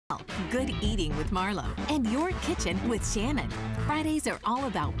Good eating with Marlo, and Your Kitchen with Shannon. Fridays are all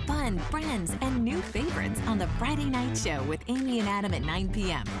about fun, friends, and new favorites on the Friday Night Show with Amy and Adam at 9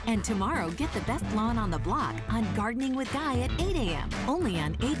 p.m. And tomorrow, get the best lawn on the block on Gardening with Guy at 8 a.m. Only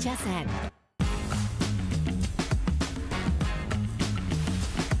on HSN.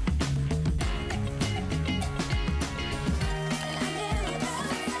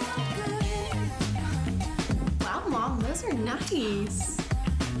 Wow, Mom, those are nice.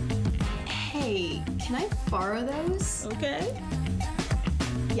 Hey, can I borrow those? Okay.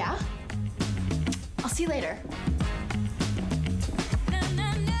 Yeah? I'll see you later.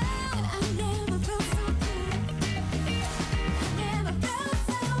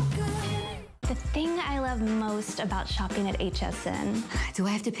 The thing I love most about shopping at HSN. Do I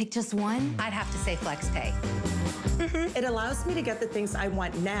have to pick just one? I'd have to say FlexPay. It allows me to get the things I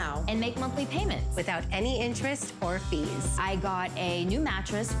want now and make monthly payments Without any interest or fees. I got a new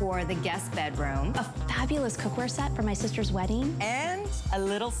mattress for the guest bedroom, A fabulous cookware set for my sister's wedding. And a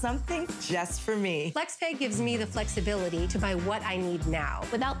little something just for me. FlexPay gives me the flexibility to buy what I need now.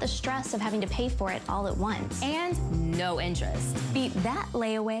 Without the stress of having to pay for it all at once. and no interest. Beat that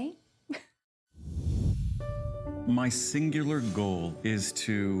layaway. My singular goal is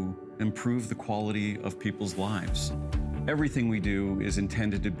to improve the quality of people's lives. Everything we do is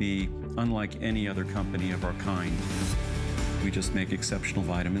intended to be unlike any other company of our kind. We just make exceptional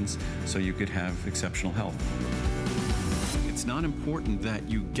vitamins so you could have exceptional health. It's not important that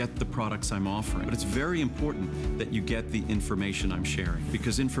you get the products I'm offering, but it's very important that you get the information I'm sharing,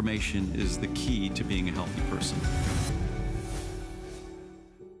 because information is the key to being a healthy person.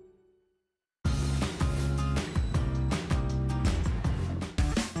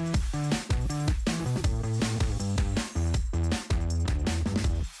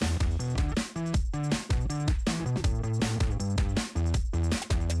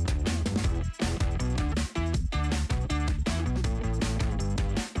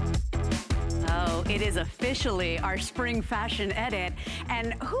 It is officially our spring fashion edit,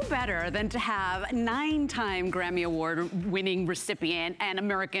 and who better than to have 9-time Grammy Award winning recipient and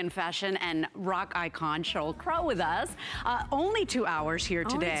American fashion and rock icon Sheryl Crow with us. Only 2 hours here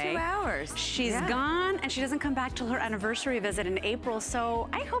today. Only 2 hours. She's gone, and she doesn't come back till her anniversary visit in April, so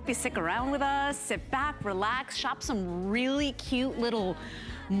I hope you stick around with us, sit back, relax, shop some really cute little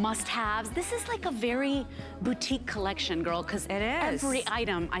must-haves. This is like a very boutique collection, girl, because every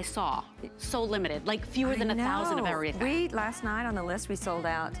item I saw, so limited, like fewer than 1,000 of everything. Last night on the list, we sold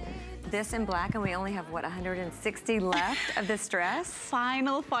out this in black, and we only have, what, 160 left of this dress?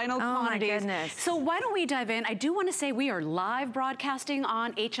 Final quantities. Oh my goodness. So why don't we dive in? I do want to say we are live broadcasting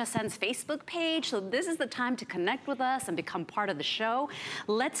on HSN's Facebook page, so this is the time to connect with us and become part of the show.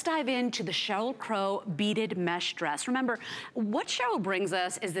 Let's dive into the Sheryl Crow beaded mesh dress. Remember, what Sheryl brings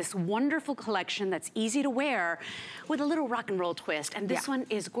us is this wonderful collection that's easy to wear with a little rock and roll twist, and this one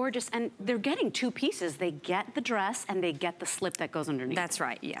is gorgeous, and they're getting 2 pieces. They get the dress and they get the slip that goes underneath. That's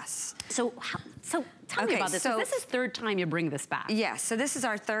right, yes. So tell me about this. So this is 3rd time you bring this back. Yes, so this is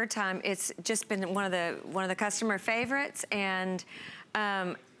our 3rd time. It's just been one of the customer favorites, and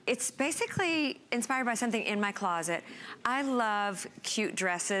it's basically inspired by something in my closet. I love cute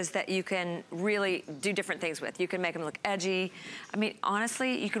dresses that you can really do different things with. You can make them look edgy. I mean,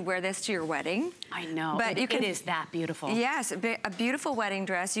 honestly, you could wear this to your wedding. I know, but it is that beautiful. Yes, a beautiful wedding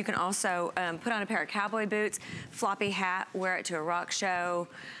dress. You can also put on a pair of cowboy boots, floppy hat, wear it to a rock show.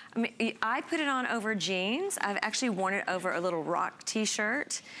 I mean, I put it on over jeans. I've actually worn it over a little rock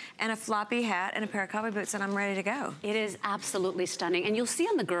t-shirt and a floppy hat and a pair of cowboy boots, and I'm ready to go. It is absolutely stunning. And you'll see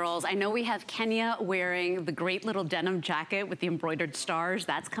on the girls, I know we have Kenya wearing the great little denim jacket with the embroidered stars.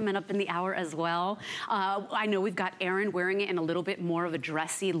 That's coming up in the hour as well. I know we've got Erin wearing it in a little bit more of a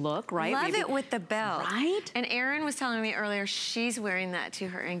dressy look, right? Love it with the belt. Right? And Erin was telling me earlier she's wearing that to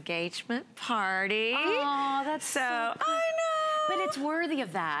her engagement party. Oh, that's so I know. But it's worthy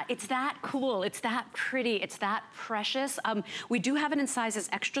of that. It's that cool. It's that pretty. It's that precious. We do have it in sizes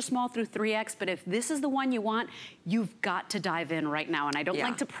extra small through 3X, but if this is the one you want, you've got to dive in right now. And I don't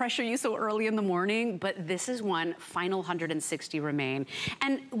like to pressure you so early in the morning, but this is one. Final 160 remain.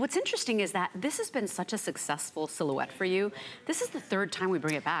 And what's interesting is that this has been such a successful silhouette for you. This is the 3rd time we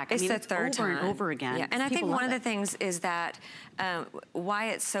bring it back. It's I mean, the 3rd time. Over and over again. Yeah, and I think one of the things is that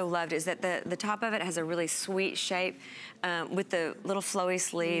why it's so loved is that the top of it has a really sweet shape with the little flowy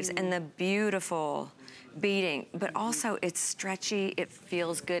sleeves and the beautiful beading, but also it's stretchy, it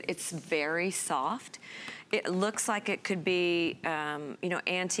feels good, it's very soft. It looks like it could be, you know,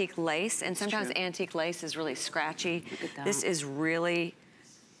 antique lace, and sometimes antique lace is really scratchy. This is really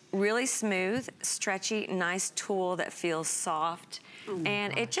really smooth, stretchy, nice tulle that feels soft.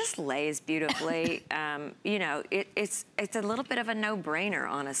 And it just lays beautifully. You know, it's a little bit of a no-brainer,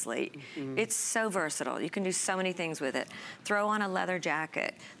 honestly. It's so versatile. You can do so many things with it. Throw on a leather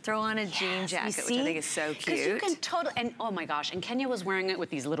jacket. Throw on a jean jacket, which I think is so cute. Because you can totally, and oh my gosh, and Kenya was wearing it with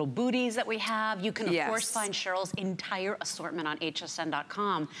these little booties that we have. You can, of course, find Cheryl's entire assortment on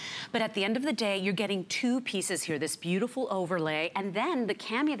hsn.com. But at the end of the day, you're getting 2 pieces here, this beautiful overlay, and then the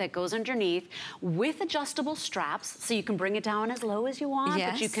cami that goes underneath with adjustable straps, so you can bring it down as low as you want,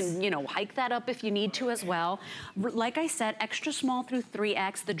 but you can, you know, hike that up if you need to as well. Like I said, extra small through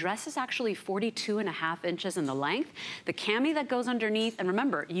 3X. The dress is actually 42.5 inches in the length. The cami that goes underneath, and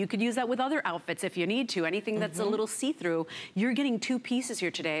remember, you could use that with other outfits if you need to. Anything that's a little see-through, you're getting 2 pieces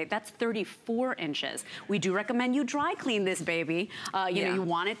here today. That's 34 inches. We do recommend you dry clean this baby. You know, you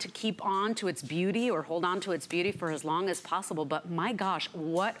want it to keep on to its beauty or hold on to its beauty for as long as possible. But my gosh,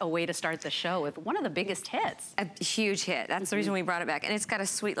 what a way to start the show with one of the biggest hits. A huge hit. That's the reason we brought it back. And it's got a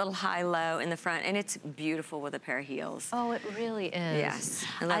sweet little high-low in the front, and it's beautiful with a pair of heels. Oh, it really is. Yes,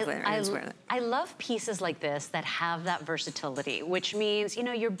 I love wearing it. I love pieces like this that have that versatility, which means, you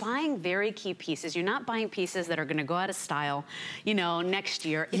know, you're buying very key pieces. You're not buying pieces that are gonna go out of style, you know, next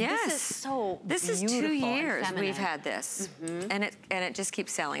year. Yes. This is so This is 2 years we've had this, and it just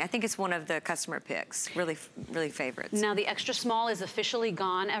keeps selling. I think it's one of the customer picks, really favorites. Now the extra small is officially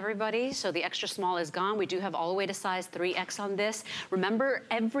gone, everybody. So the extra small is gone. We do have all the way to size 3X on this. Remember,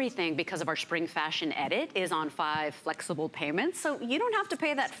 everything, because of our spring fashion edit, is on 5 flexible payments. So you don't have to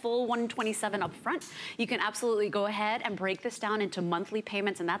pay that full $127 up front. You can absolutely go ahead and break this down into monthly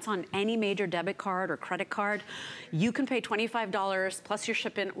payments, and that's on any major debit card or credit card. You can pay $25 plus your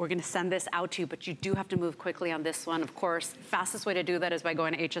shipping. We're gonna send this out to you, but you do have to move quickly on this one. Of course, fastest way to do that is by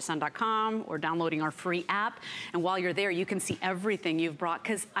going to hsn.com or downloading our free app. And while you're there, you can see everything you've brought,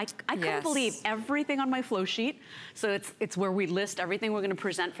 because I couldn't believe everything on my flow sheet. So it's where we list everything we're gonna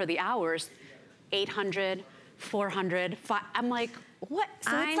present for the hours. 800, 400, 5, I'm like, what?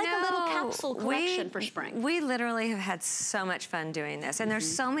 So it's like a little capsule collection for spring. We literally have had so much fun doing this, and there's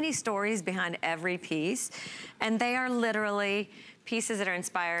so many stories behind every piece, and they are literally pieces that are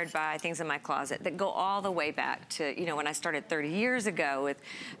inspired by things in my closet that go all the way back to, you know, when I started 30 years ago with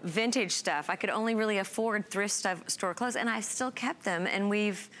vintage stuff. I could only really afford thrift store clothes, and I still kept them, and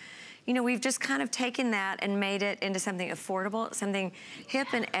we've just kind of taken that and made it into something affordable, something hip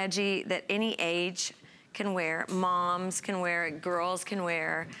and edgy that any age can wear, moms can wear it, girls can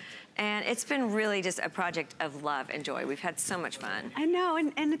wear. And it's been really just a project of love and joy. We've had so much fun. I know,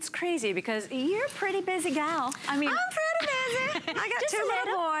 and it's crazy because you're a pretty busy gal. I mean, I'm pretty busy. I got 2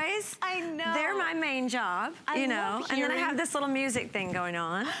 little boys. I know. They're my main job, you know. And then I have this little music thing going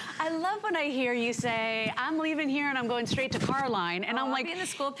on. I love when I hear you say, I'm leaving here and I'm going straight to car line. And I'm like, I'll be in the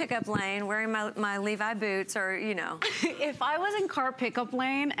school pickup lane wearing my Levi boots, or, you know. If I was in car pickup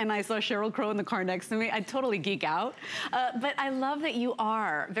lane and I saw Sheryl Crow in the car next to me, I'd totally geek out. But I love that you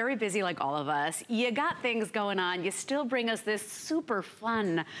are very busy like all of us. You got things going on. You still bring us this super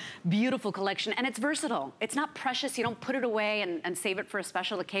fun, beautiful collection, and it's versatile. It's not precious. You don't put it away and save it for a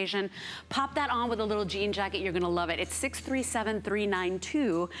special occasion. Pop that on with a little jean jacket. You're gonna love it. It's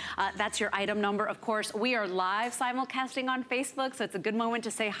 637392. That's your item number. Of course, we are live simulcasting on Facebook, so it's a good moment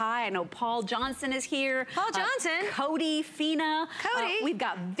to say hi. I know Paul Johnson is here. Paul Johnson. Cody, Fina. Cody. We've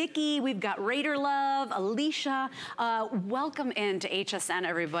got Vicky. We've got Raider Love, Alicia. Welcome into HSN,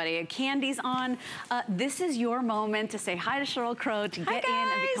 everybody. Candy's on. This is your moment to say hi to Sheryl Crow, to get in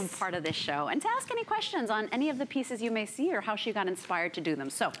and become part of this show, and to ask any questions on any of the pieces you may see or how she got inspired to do them.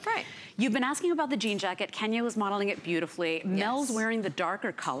 So, you've been asking about the jean jacket. Kenya was modeling it beautifully. Mel's wearing the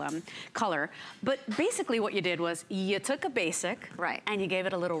darker color. But basically what you did was you took a basic and you gave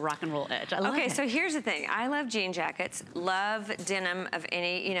it a little rock and roll edge. I love it. So here's the thing. I love jean jackets, love denim of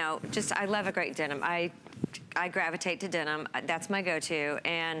any, you know, just I love a great denim. I gravitate to denim. That's my go-to.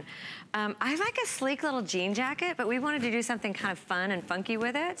 And I like a sleek little jean jacket, but we wanted to do something kind of fun and funky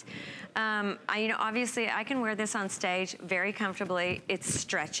with it. You know, obviously I can wear this on stage very comfortably. It's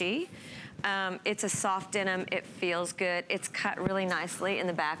stretchy. It's a soft denim. It feels good. It's cut really nicely in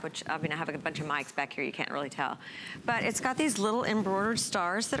the back, which, I mean, I have a bunch of mics back here. You can't really tell. But it's got these little embroidered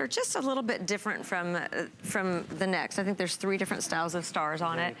stars that are just a little bit different from the next. I think there's 3 different styles of stars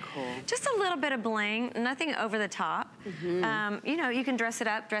on it. Cool. Just a little bit of bling, nothing over the top. You know, you can dress it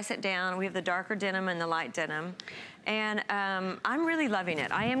up, dress it down. We have the darker denim and the light denim. And I'm really loving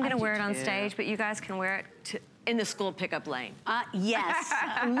it. I am gonna wear it on stage, but you guys can wear it in the school pickup lane. Yes,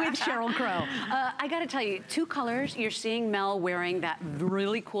 with Sheryl Crow. I gotta tell you, 2 colors. You're seeing Mel wearing that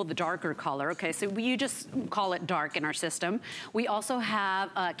really cool, the darker color. Okay, so you just call it dark in our system. We also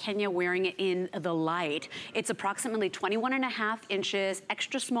have Kenya wearing it in the light. It's approximately 21.5 inches,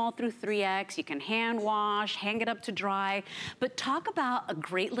 extra small through 3X. You can hand wash, hang it up to dry. But talk about a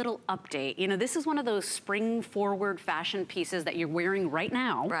great little update. You know, this is one of those spring forward fashion pieces that you're wearing right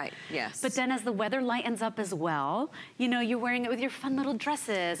now. Right, yes. But then as the weather lightens up as well, you know, you're wearing it with your fun little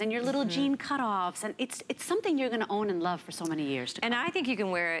dresses and your little jean cutoffs, and it's something you're gonna own and love for so many years to come. And I think you can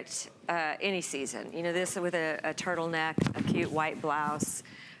wear it any season. You know, this with a turtleneck, a cute white blouse,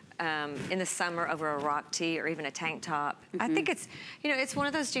 in the summer over a rock tee or even a tank top. I think it's, you know, it's one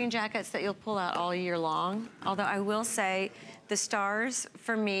of those jean jackets that you'll pull out all year long. Although I will say the stars,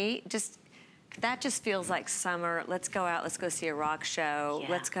 for me, that just feels like summer. Let's go out, let's go see a rock show. Yeah.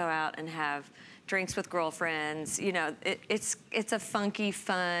 Let's go out and have drinks with girlfriends. You know, it's a funky,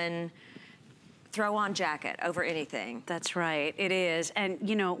 fun, throw-on jacket over anything. That's right, it is. And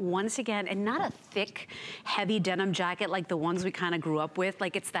you know, once again, and not a thick, heavy denim jacket like the ones we kind of grew up with.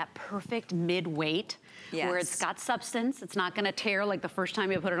 Like, it's that perfect mid-weight. Yes. Where it's got substance. It's not gonna tear like the first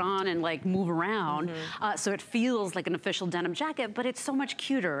time you put it on and like move around. So it feels like an official denim jacket, but it's so much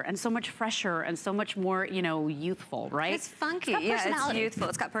cuter and so much fresher and so much more, you know, youthful, right? It's funky, it's it's youthful.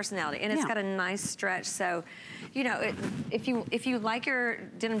 It's got personality, and it's got a nice stretch. So, you know, if you like your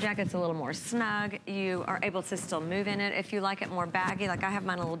denim jackets a little more snug, you are able to still move in it. If you like it more baggy, like I have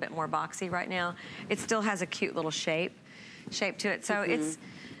mine a little bit more boxy right now, it still has a cute little shape to it. So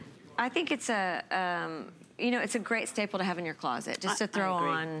I think it's you know, it's a great staple to have in your closet, just to throw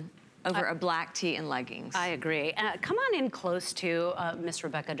on over a black tee and leggings. I agree. Come on in close to Miss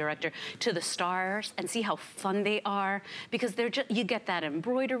Rebecca, director, to the stars and see how fun they are, because they're just, you get that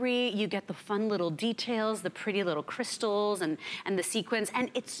embroidery, you get the fun little details, the pretty little crystals and the sequins,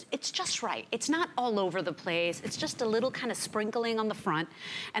 and it's just right. It's not all over the place. It's just a little kind of sprinkling on the front,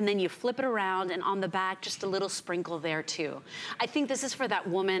 and then you flip it around, and on the back, just a little sprinkle there too. I think this is for that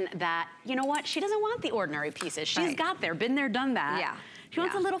woman that, you know what, she doesn't want the ordinary pieces. She's got there, been there, done that. Yeah. She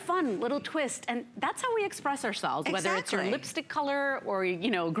wants a little fun, little twist, and that's how we express ourselves, whether it's your lipstick color or,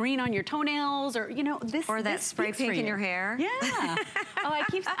 you know, green on your toenails, or, you know, this. Or that spray pink in your hair. Yeah. Oh,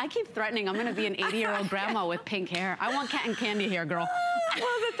 I keep threatening I'm gonna be an 80-year-old grandma with pink hair. I want cotton candy hair, girl. Well,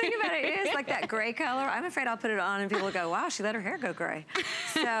 the thing about it is, like that gray color, I'm afraid I'll put it on and people will go, wow, she let her hair go gray.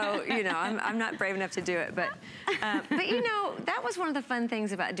 So, you know, I'm not brave enough to do it. But you know, that was one of the fun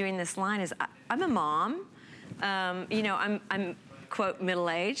things about doing this line is I'm a mom. You know, I'm quote,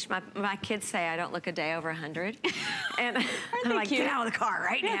 middle-aged. My kids say I don't look a day over 100. And I'm like, get out of the car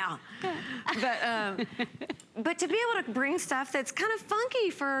right now. But to be able to bring stuff that's kind of funky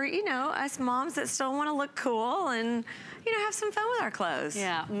for, you know, us moms that still want to look cool and, you know, have some fun with our clothes.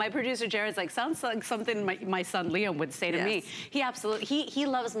 Yeah, my producer Jared's like, sounds like something my son Liam would say to me. He absolutely, he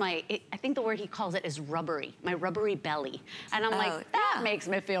loves I think the word he calls it is rubbery, my rubbery belly. And I'm like, that makes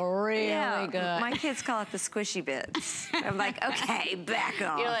me feel really good. My kids call it the squishy bits. I'm like, okay, back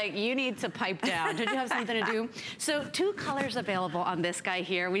off. You're like, you need to pipe down. Did you have something to do? So 2 colors available on this guy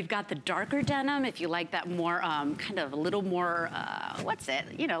here. We've got the darker denim, if you like that more, kind of a little more, what's it?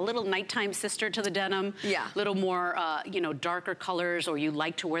 You know, a little nighttime sister to the denim. Yeah. A little more, you know, darker colors, or you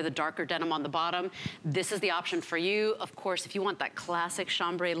like to wear the darker denim on the bottom. This is the option for you. Of course, if you want that classic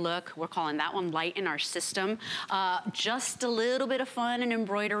chambray look, we're calling that one light in our system. Just a little bit of fun and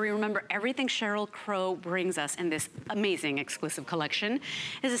embroidery. Remember, everything Sheryl Crow brings us in this amazing exclusive collection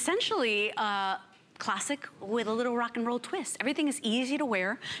is essentially classic with a little rock and roll twist. Everything is easy to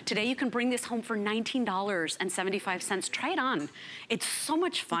wear. Today you can bring this home for $19.75. Try it on. It's so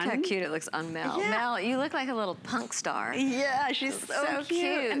much fun. Look how cute it looks on Mel. Yeah. Mel, you look like a little punk star. Yeah, she's so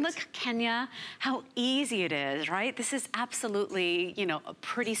cute. And look, Kenya, how easy it is, right? This is absolutely, you know, a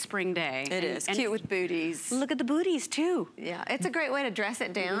pretty spring day. It is cute with booties. Look at the booties too. Yeah, it's a great way to dress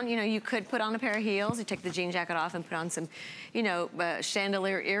it down. You know, you could put on a pair of heels, you take the jean jacket off and put on some, you know,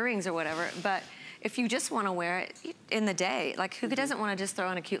 chandelier earrings or whatever. But if you just want to wear it in the day, like who doesn't want to just throw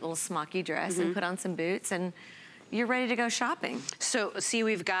on a cute little smocky dress and put on some boots and you're ready to go shopping. So, see,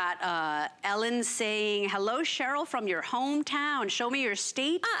 we've got Ellen saying, hello, Sheryl, from your hometown. Show me your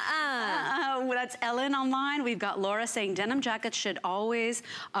state. That's Ellen online. We've got Laura saying denim jackets should always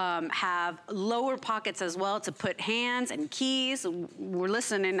have lower pockets as well to put hands and keys. We're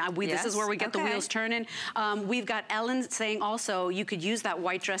listening. This is where we get the wheels turning. We've got Ellen saying also you could use that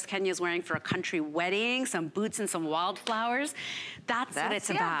white dress Kenya's wearing for a country wedding, some boots and some wildflowers. That's what it's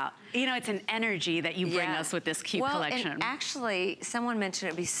about. You know, it's an energy that you bring us with this cute collection. And actually, someone mentioned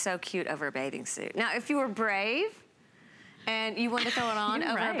it'd be so cute over a bathing suit. Now, if you were brave and you wanted to throw it on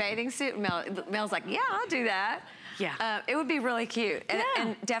over a bathing suit, Mel's like, yeah, I'll do that. Yeah. It would be really cute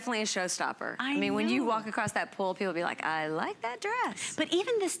and definitely a showstopper. I mean, when you walk across that pool, people will be like, I like that dress. But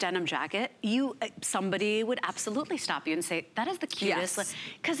even this denim jacket, somebody would absolutely stop you and say, that is the cutest.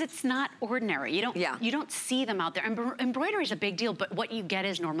 Because it's not ordinary. You don't see them out there. Embroidery is a big deal, but what you get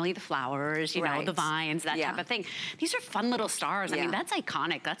is normally the flowers, you know, the vines, that type of thing. These are fun little stars. I mean, that's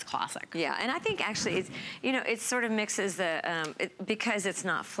iconic. That's classic. Yeah, and I think actually, it's, you know, it sort of mixes the, because it's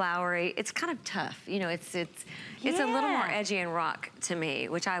not flowery, it's kind of tough. You know, it's a little more edgy and rock to me,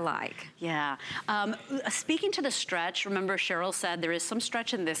 which I like. Yeah. Speaking to the stretch, remember Cheryl said there is some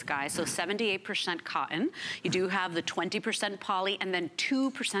stretch in this guy, so 78% cotton. You do have the 20% poly and then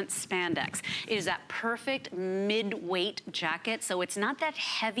 2% spandex. It is that perfect mid-weight jacket, so it's not that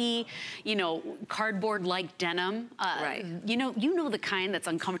heavy, you know, cardboard-like denim. You know the kind that's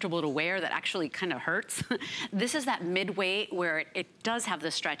uncomfortable to wear that actually kind of hurts. This is that mid-weight where it does have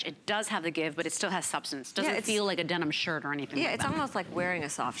the stretch, it does have the give, but it still has substance. Doesn't feel like a denim shirt or anything like that. Yeah, it's almost like wearing a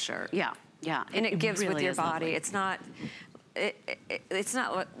soft shirt. Yeah, yeah. And it gives really with your body. Lovely. It's not... It's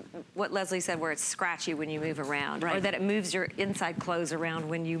not what Leslie said where it's scratchy when you move around or that it moves your inside clothes around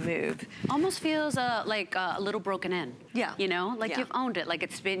when you move. Almost feels like a little broken in. Yeah. You know, like you've owned it, like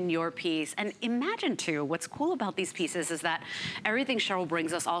it's been your piece. And imagine too, what's cool about these pieces is that everything Cheryl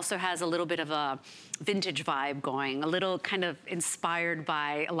brings us also has a little bit of a vintage vibe going, a little kind of inspired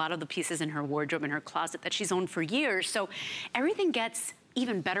by a lot of the pieces in her wardrobe, in her closet that she's owned for years. So everything gets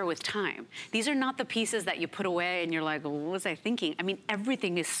even better with time. These are not the pieces that you put away and you're like, well, what was I thinking? I mean,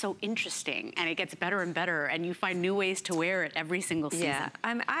 everything is so interesting and it gets better and better and you find new ways to wear it every single season. Yeah,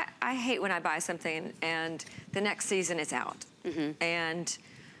 I hate when I buy something and the next season it's out. And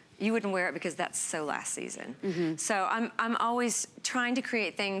you wouldn't wear it because that's so last season. So I'm always trying to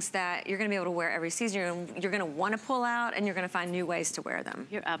create things that you're gonna be able to wear every season. You're gonna wanna pull out and you're gonna find new ways to wear them.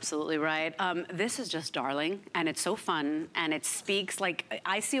 You're absolutely right. This is just darling and it's so fun and it speaks like,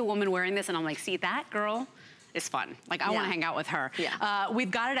 I see a woman wearing this and I'm like, see that girl? Is fun. Like, I want to hang out with her.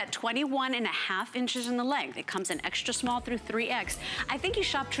 We've got it at 21.5 inches in the length. It comes in extra small through 3X. I think you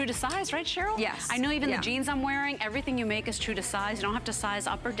shop true to size, right, Cheryl? Yes. I know even the jeans I'm wearing, everything you make is true to size. You don't have to size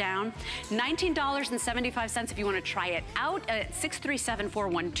up or down. $19.75 if you want to try it out.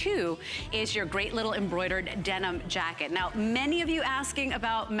 637412 is your great little embroidered denim jacket. Now, many of you asking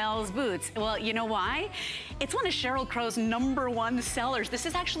about Mel's boots. Well, you know why? It's one of Sheryl Crow's #1 sellers. This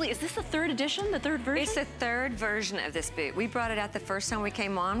is actually, is this the third edition, the third version? It's the third version of this boot. We brought it out the first time we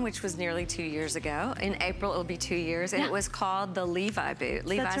came on, which was nearly 2 years ago. In April, it'll be 2 years, and it was called the Levi boot.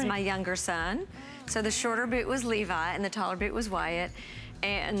 Levi's my younger son. So the shorter boot was Levi, and the taller boot was Wyatt.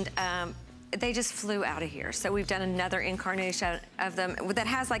 And they just flew out of here. So we've done another incarnation of them that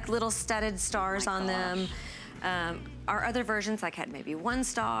has like little studded stars on them. Our other versions like had maybe 1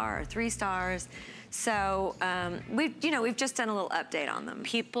 star or 3 stars. So we've just done a little update on them.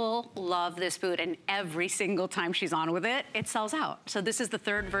 People love this boot, and every single time she's on with it, it sells out. So this is the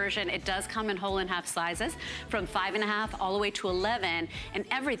third version. It does come in whole and half sizes, from 5.5 all the way to 11, and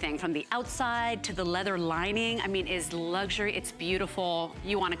everything from the outside to the leather lining, I mean, is luxury. It's beautiful.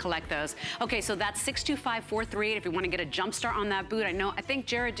 You want to collect those. Okay, so that's 62543 if you want to get a jump start on that boot. I think,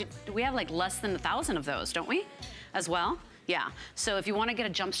 Jared, we have like less than 1,000 of those, don't we, as well? Yeah, so if you want to get a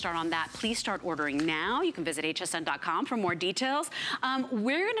jump start on that, please start ordering now. You can visit hsn.com for more details.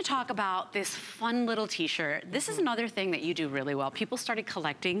 We're going to talk about this fun little t-shirt. This is another thing that you do really well. People started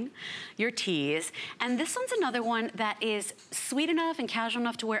collecting your tees, and this one's another one that is sweet enough and casual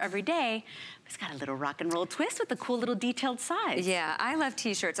enough to wear every day. It's got a little rock and roll twist with a cool little detailed size. Yeah, I love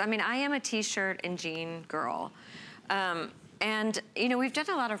t-shirts. I mean, I am a t-shirt and jean girl. And we've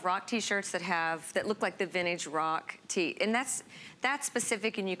done a lot of rock t-shirts that look like the vintage rock tee, and that's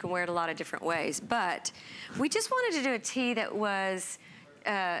specific, and you can wear it a lot of different ways. But we just wanted to do a tee that was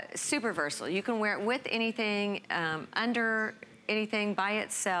super versatile. You can wear it with anything under anything by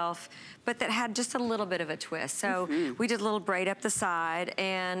itself, but that had just a little bit of a twist. So we did a little braid up the side,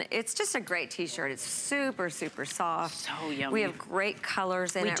 and it's just a great t-shirt. It's super, super soft. So yummy. We have great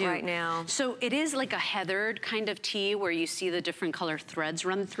colors in it right now. So it is like a heathered kind of tee where you see the different color threads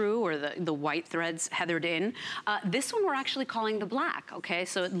run through, or the white threads heathered in. This one we're actually calling the black, okay?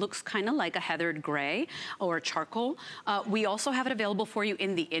 So it looks kind of like a heathered gray or charcoal. We also have it available for you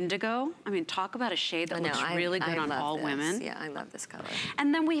in the indigo. I mean, talk about a shade that looks really good on all women. Yeah, I love this color.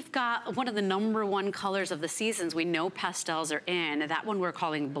 And then we've got one of the #1 colors of the seasons. We know pastels are in. That one we're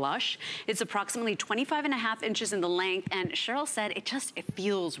calling blush. It's approximately 25.5 inches in the length, and Cheryl said it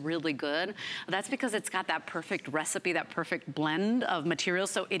feels really good. That's because it's got that perfect recipe, that perfect blend of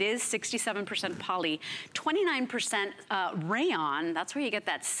materials. So it is 67% poly, 29% rayon. That's where you get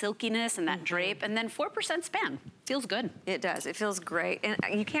that silkiness and that drape, and then 4% span. Feels good. It does. It feels great. And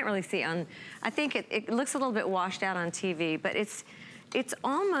you can't really see on, I think it looks a little bit washed out on TV, but it's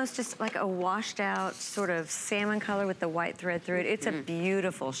almost just like a washed out sort of salmon color with the white thread through it. It's a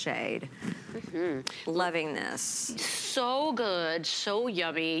beautiful shade. Loving this. So good, so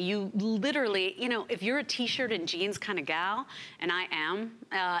yummy. You literally, you know, if you're a t-shirt and jeans kind of gal, and I am,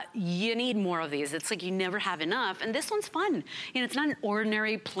 you need more of these. It's like you never have enough. And this one's fun. You know, it's not an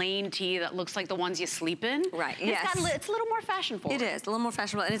ordinary plain tee that looks like the ones you sleep in. Right, yes. It's a little more fashionable. It is, a little more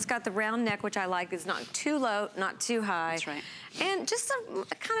fashionable. And it's got the round neck, which I like. It's not too low, not too high. That's right. And just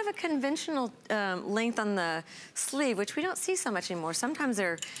a kind of a conventional length on the sleeve, which we don't see so much anymore. Sometimes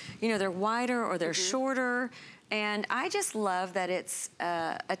they're, you know, they're wider or they're shorter. And I just love that it's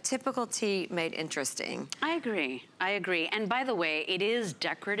a typical tee made interesting. I agree. I agree. And by the way, it is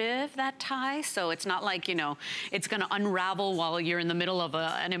decorative, that tie, so it's not like, you know, it's going to unravel while you're in the middle of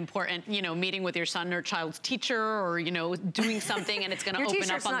an important, you know, meeting with your son or child's teacher, or, you know, doing something, and it's going to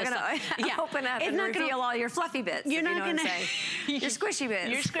open up on the side. Yeah, open up and reveal all your fluffy bits. You're not going to your squishy bits.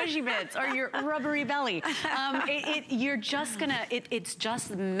 Your squishy bits or your rubbery belly. You're just going to, it's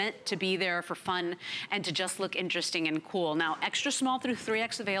just meant to be there for fun and to just look interesting and cool. Now, extra small through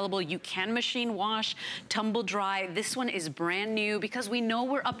 3X available. You can machine wash, tumble dry. This one is brand new because we know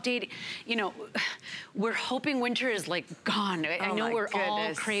we're updating, you know, we're hoping winter is like gone. I know we're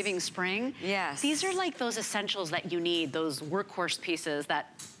all craving spring. Yes. These are like those essentials that you need, those workhorse pieces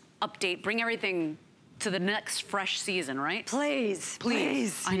that update, bring everything to the next fresh season, right? Please,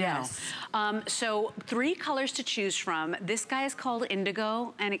 please. I know. Yes. So 3 colors to choose from. This guy is called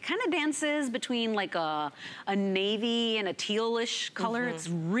Indigo, and it kind of dances between like a navy and a tealish color. It's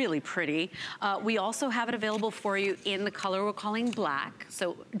really pretty. We also have it available for you in the color we're calling black.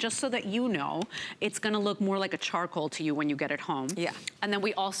 So just so that you know, it's gonna look more like a charcoal to you when you get it home. Yeah. And then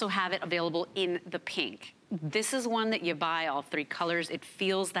we also have it available in the pink. This is one that you buy all 3 colors. It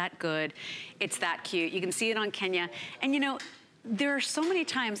feels that good. It's that cute. You can see it on Kenya. And you know, there are so many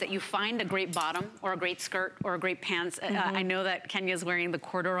times that you find a great bottom or a great skirt or a great pants. I know that Kenya's wearing the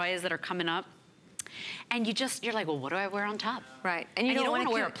corduroys that are coming up. And you're like, well, what do I wear on top? Right. And you don't want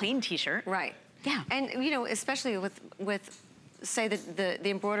to wear a plain t-shirt. Right. Yeah. And you know, especially with say the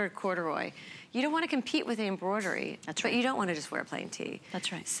embroidered corduroy, you don't want to compete with the embroidery. That's right. But you don't want to just wear a plain tee.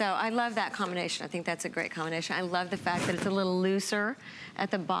 That's right. So I love that combination. I think that's a great combination. I love the fact that it's a little looser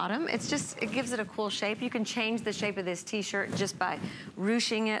at the bottom. It's just, it gives it a cool shape. You can change the shape of this t-shirt just by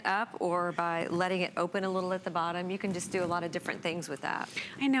ruching it up or by letting it open a little at the bottom. You can just do a lot of different things with that.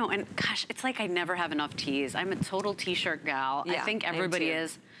 I know, and gosh, it's like I never have enough tees. I'm a total t-shirt gal. Yeah, I think everybody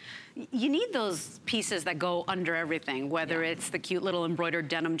is. You need those pieces that go under everything, whether it's the cute little embroidered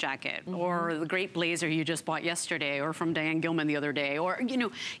denim jacket or the great blazer you just bought yesterday or from Diane Gilman the other day, or, you know,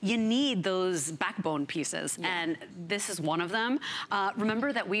 you need those backbone pieces, and this is one of them.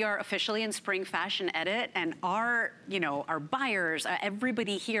 Remember that we are officially in Spring Fashion Edit, and our, you know, our buyers,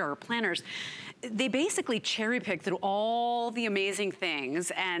 everybody here, our planners, they basically cherry pick through all the amazing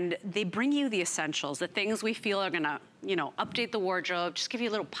things, and they bring you the essentials, the things we feel are gonna, you know, update the wardrobe, just give you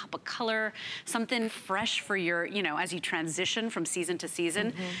a little pop of color, something fresh for your, you know, as you transition from season to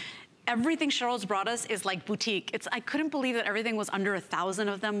season. Everything Cheryl's brought us is like boutique. I couldn't believe that everything was under 1,000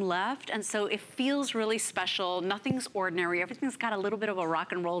 of them left, and so it feels really special. Nothing's ordinary. Everything's got a little bit of a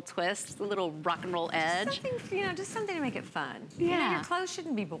rock and roll twist, a little rock and roll edge. Something, you know, just something to make it fun. Yeah. You know, your clothes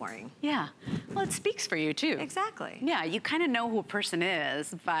shouldn't be boring. Yeah. Well, it speaks for you too. Exactly. Yeah, you kind of know who a person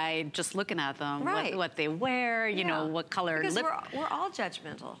is by just looking at them, what they wear, you know, what color because lip. we're all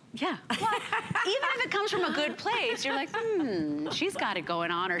judgmental. Yeah. Well, even if it comes from a good place, you're like, she's got it going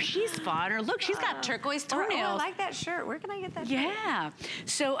on, or she's is fun. Or look, she's got turquoise toenails. Oh, I like that shirt. Where can I get that shirt? Yeah.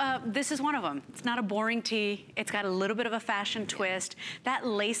 So this is one of them. It's not a boring tee. It's got a little bit of a fashion twist. That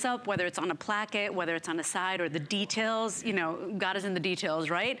lace up, whether it's on a placket, whether it's on the side, or the details, you know, God is in the details,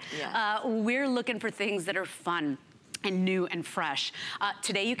 right? Yes. We're looking for things that are fun and new and fresh.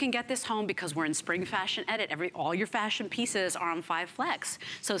 Today you can get this home because we're in Spring Fashion Edit. all your fashion pieces are on 5 Flex.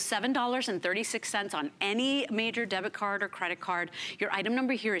 So $7.36 on any major debit card or credit card. Your item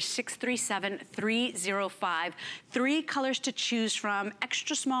number here is 637305. 3 colors to choose from,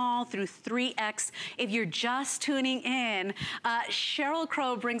 extra small through 3X. If you're just tuning in, Sheryl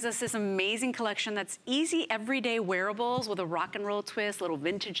Crow brings us this amazing collection that's easy everyday wearables with a rock and roll twist, little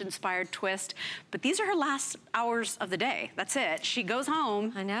vintage inspired twist. But these are her last hours of the day. That's it. She goes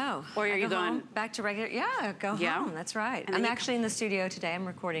home. I know. Or are you going back to regular? Yeah, go home. That's right. I'm actually in the studio today. I'm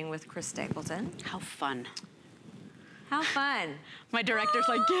recording with Chris Stapleton. How fun. How fun. My director's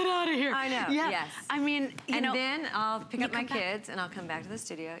like, get out of here. I know, yeah. yes. I mean, you know. And then I'll pick up my kids and I'll come back to the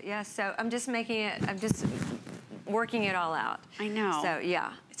studio. Yeah, so I'm just working it all out. I know. So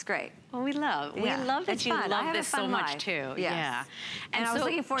yeah, it's great. Well, we love that you love this so much too. Yes. Yeah. And I was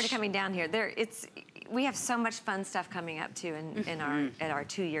looking forward to coming down here. We have so much fun stuff coming up too at our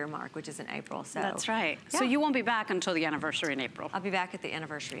 2-year mark, which is in April. So that's right. Yeah. So you won't be back until the anniversary in April. I'll be back at the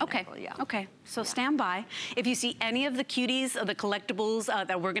anniversary in April. Yeah. Okay. So stand by. If you see any of the cuties, the collectibles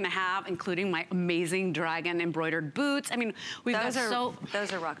that we're going to have, including my amazing dragon embroidered boots. I mean, those are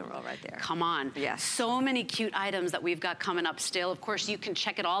rock and roll right there. Come on. Yes. So many cute items that we've got coming up still. Of course, you can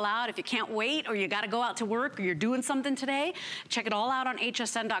check it all out if you can't wait, or you got to go out to work, or you're doing something today. Check it all out on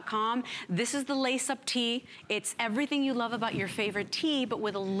hsn.com. This is the lace-up tee. It's everything you love about your favorite tee, but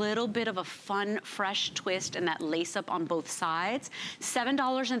with a little bit of a fun, fresh twist and that lace-up on both sides.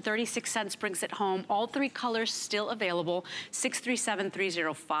 $7.36 brings it home. All 3 colors still available.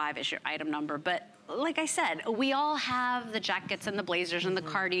 637305 is your item number. But like I said, we all have the jackets and the blazers and the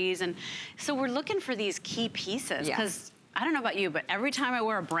cardies, and so we're looking for these key pieces. Because I don't know about you, but every time I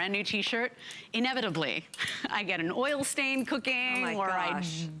wear a brand new t-shirt, inevitably, I get an oil stain cooking, or I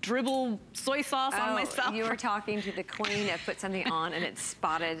dribble soy sauce on myself. You were talking to the queen of put something on and it's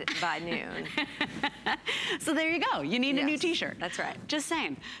spotted by noon. So there you go. You need a new t-shirt. That's right. Just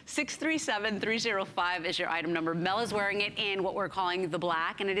saying. 637305 is your item number. Mel is wearing it in what we're calling the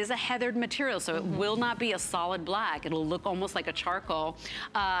black, and it is a heathered material, so it will not be a solid black. It'll look almost like a charcoal.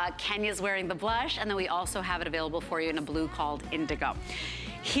 Kenya's wearing the blush, and then we also have it available for you in a blue called Indigo.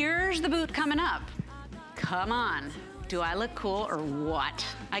 Here's the boot coming up. Come on. Do I look cool or what?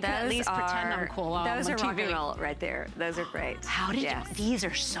 I can at least pretend I'm cool on Those my are TV. rock and roll right there. Those are great. How did you? These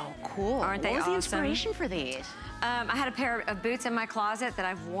are so cool. Aren't they awesome? awesome? What was the inspiration for these? I had a pair of boots in my closet that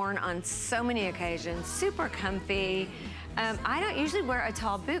I've worn on so many occasions. Super comfy. I don't usually wear a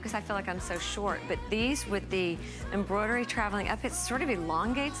tall boot because I feel like I'm so short, but these with the embroidery traveling up, it sort of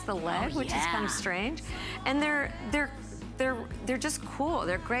elongates the leg, which is kind of strange. And they're just cool.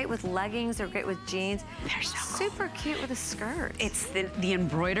 They're great with leggings. They're great with jeans. They're so super cute with a skirt. It's the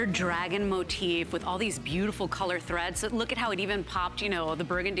embroidered dragon motif with all these beautiful color threads. So look at how it even popped, you know, the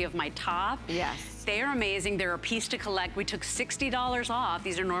burgundy of my top. Yes. They are amazing. They're a piece to collect. We took $60 off.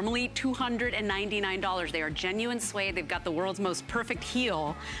 These are normally $299. They are genuine suede. They've got the world's most perfect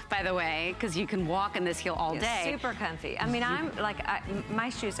heel, by the way, because you can walk in this heel all day. Super comfy. I mean, my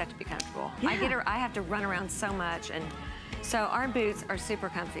shoes have to be comfortable. Yeah. I have to run around so much, and so our boots are super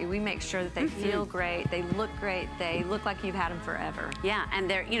comfy. We make sure that they feel great, they look great, they look like you've had them forever. Yeah, and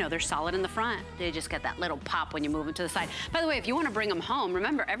they're solid in the front. They just get that little pop when you move them to the side. By the way, if you want to bring them home,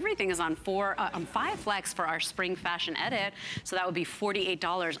 remember everything is on 5 Flex for our Spring Fashion Edit. So that would be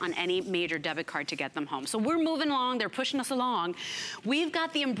 $48 on any major debit card to get them home. So we're moving along. They're pushing us along. We've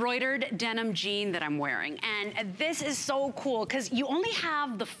got the embroidered denim jean that I'm wearing, and this is so cool because you only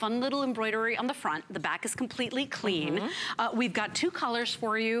have the fun little embroidery on the front. The back is completely clean. We've got 2 colors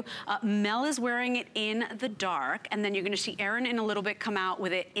for you. Mel is wearing it in the dark, and then you're gonna see Erin in a little bit come out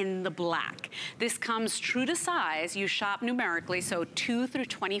with it in the black. This comes true to size. You shop numerically, so 2 through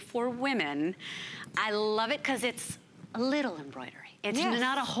 24 women. I love it because it's a little embroidery. It's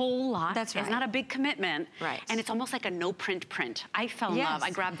not a whole lot. That's right. It's not a big commitment. Right. And it's almost like a no print. I fell in love.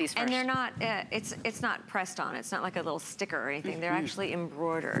 I grabbed these first. And they're not, it's not pressed on. It's not like a little sticker or anything. They're actually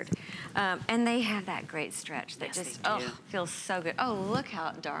embroidered. And they have that great stretch that just feels so good. Oh, look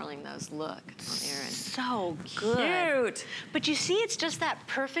how darling those look on Erin. So good. Cute. But you see, it's just that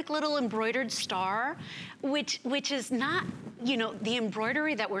perfect little embroidered star, which is not, you know, the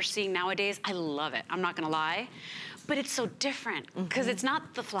embroidery that we're seeing nowadays. I love it. I'm not gonna lie. but it's so different because it's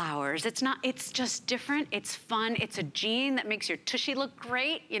not the flowers. It's just different. It's fun. It's a jean that makes your tushy look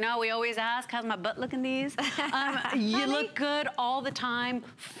great. You know, we always ask, how's my butt looking these? You look good all the time.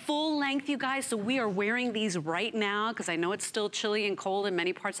 Full length, you guys. So we are wearing these right now because I know it's still chilly and cold in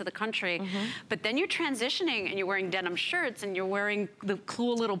many parts of the country. But then you're transitioning and you're wearing denim shirts and you're wearing the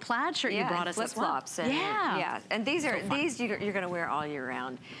cool little plaid shirt you brought us as well. Flip-flops. And these are you're going to wear all year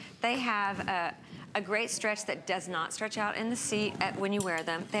round. They have a great stretch that does not stretch out in the seat when you wear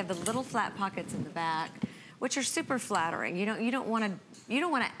them. They have the little flat pockets in the back, which are super flattering. You don't want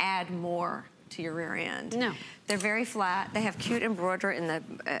to add more to your rear end. No. They're very flat. They have cute embroidery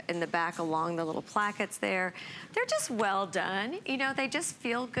in the back along the little plackets there. They're just well done. You know, they just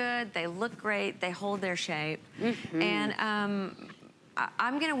feel good. They look great. They hold their shape. And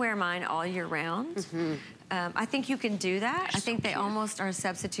I'm going to wear mine all year round. I think you can do that. I think they almost are a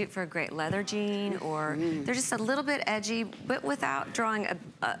substitute for a great leather jean, or they're just a little bit edgy, but without drawing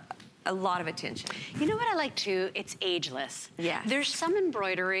a lot of attention. You know what I like too? It's ageless. Yeah. There's some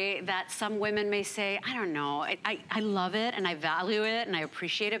embroidery that some women may say, I don't know, I love it and I value it and I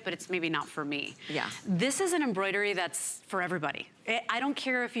appreciate it, but it's maybe not for me. Yeah. This is an embroidery that's for everybody. I don't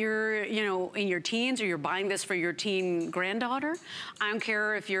care if you're, you know, in your teens or you're buying this for your teen granddaughter. I don't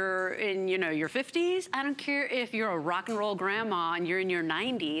care if you're in, you know, your 50s. I don't care if you're a rock and roll grandma and you're in your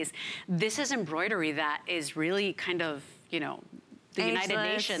 90s. This is embroidery that is really kind of, you know, the United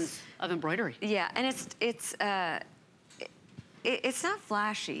Nations of embroidery. Yeah, and it's not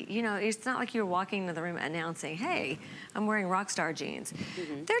flashy. You know, it's not like you're walking into the room announcing, hey, I'm wearing rock star jeans.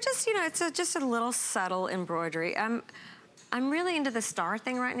 They're just, you know, it's just a little subtle embroidery. I'm really into the star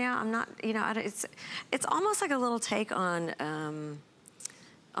thing right now. I'm not, you know, it's almost like a little take on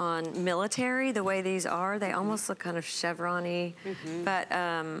military, the way these are. They almost look kind of chevron-y, but,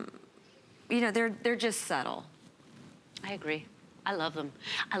 you know, they're just subtle. I agree. I love them.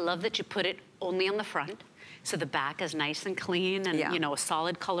 I love that you put it only on the front, so the back is nice and clean and, you know, a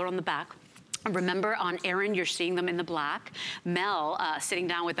solid color on the back. Remember, on Erin, you're seeing them in the black. Mel, sitting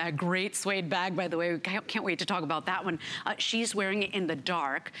down with that great suede bag, by the way, we can't wait to talk about that one. She's wearing it in the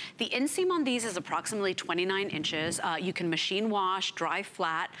dark. The inseam on these is approximately 29 inches. You can machine wash, dry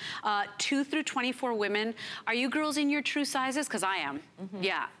flat. 2 through 24 women. Are you girls in your true sizes? Because I am.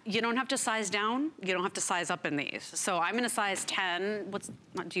 Yeah, you don't have to size down. You don't have to size up in these. So I'm in a size 10.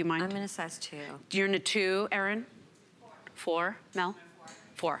 Do you mind? I'm in a size 2. You're in a 2, Erin? 4, Mel?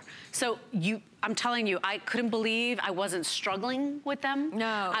 4. So I'm telling you, I couldn't believe I wasn't struggling with them.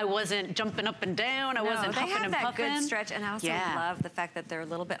 No. I wasn't jumping up and down. I wasn't huffing and puffing. They have that good stretch, and I also love the fact that they're a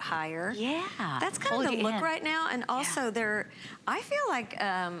little bit higher. Yeah. That's kind of the look right now, and also I feel like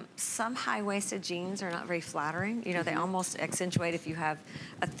some high-waisted jeans are not very flattering. You know, they almost accentuate if you have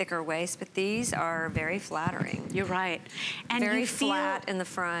a thicker waist, but these are very flattering. You're right. And very flat in the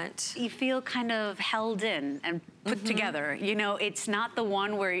front. You feel kind of held in and put together. You know, it's not the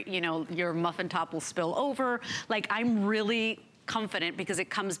one where, you know, your muffin top will spill over. Like, I'm really confident because it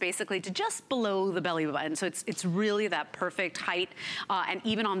comes basically to just below the belly button. So it's really that perfect height. And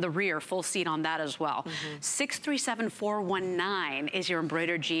even on the rear, full seat on that as well. 637419 is your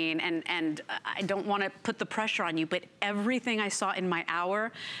embroidered jean. And I don't want to put the pressure on you, but everything I saw in my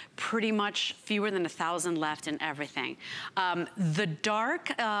hour, pretty much fewer than 1,000 left in everything. The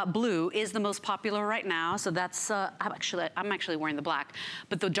dark blue is the most popular right now. So that's, I'm actually wearing the black.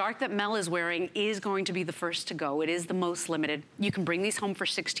 But the dark that Mel is wearing is going to be the first to go. It is the most limited. You can bring these home for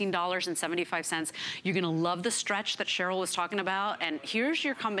 $16.75. You're gonna love the stretch that Cheryl was talking about. And here's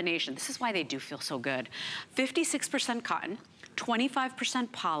your combination. This is why they do feel so good. 56% cotton,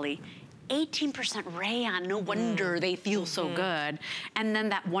 25% poly, 18% rayon. No wonder they feel so good. And then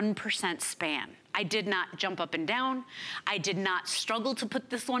that 1% span. I did not jump up and down. I did not struggle to put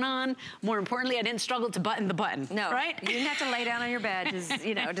this one on. More importantly, I didn't struggle to button the button. No, right? You didn't have to lay down on your bed to,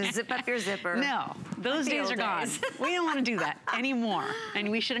 you know, to zip up your zipper. No, those days are gone. We don't want to do that anymore, and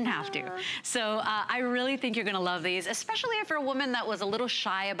we shouldn't have to. So I really think you're going to love these, especially if you're a woman that was a little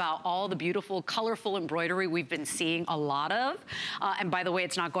shy about all the beautiful, colorful embroidery we've been seeing a lot of. And by the way,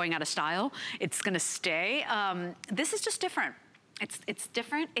 it's not going out of style. It's going to stay. This is just different. It's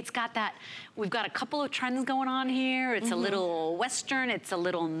different. It's got that, we've got a couple of trends going on here. It's a little Western, it's a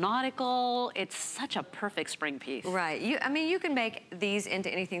little nautical. It's such a perfect spring piece. Right, I mean, you can make these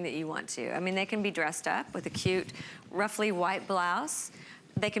into anything that you want to. I mean, they can be dressed up with a cute, roughly white blouse.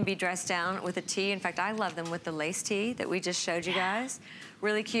 They can be dressed down with a tee. In fact, I love them with the lace tee that we just showed you guys.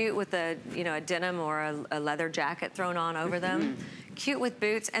 Really cute with a, you know, a denim or a leather jacket thrown on over them. Cute with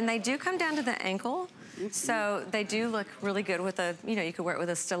boots, and they do come down to the ankle. So they do look really good with a, you know, you could wear it with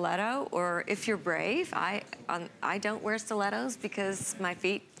a stiletto, or if you're brave, I don't wear stilettos because my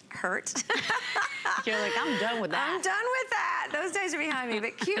feet hurt. You're like, I'm done with that. I'm done with that. Those days are behind me,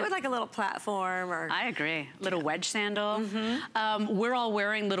 but cute with like a little platform or... I agree. Little wedge sandal. We're all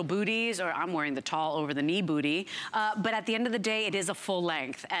wearing little booties, or I'm wearing the tall over the knee booty. But at the end of the day, it is a full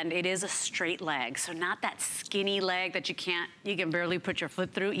length and it is a straight leg. So not that skinny leg that you can barely put your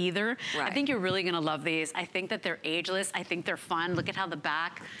foot through either. Right. I think you're really gonna love these. I think that they're ageless. I think they're fun. Look at how the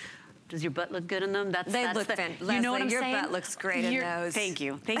back, does your butt look good in them? They look fantastic. You know what I'm your saying? Your butt looks great in those. Thank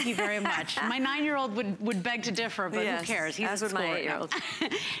you. Thank you very much. My 9-year-old would beg to differ, but yes, who cares? He's as would my 8-year-old.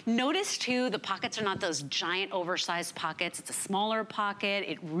 Notice too, the pockets are not those giant oversized pockets. It's a smaller pocket.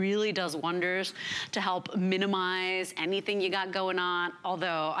 It really does wonders to help minimize anything you got going on.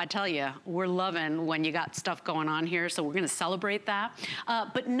 Although I tell you, we're loving when you got stuff going on here, so we're gonna celebrate that.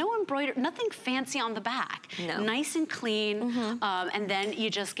 But no embroidery, nothing fancy on the back. No. Nice and clean. And then you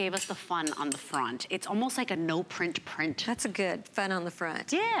just gave us the fun on the front. It's almost like a no print. That's a good fun on the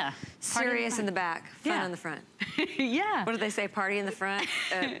front. Yeah. Serious in the back, fun on the front. Yeah. What do they say? Party in the front,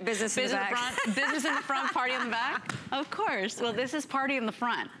 business in the back. Business in the front, party in the back. Of course. Well, this is party in the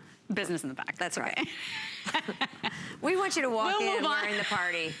front, business in the back. That's right. We want you to walk in wearing the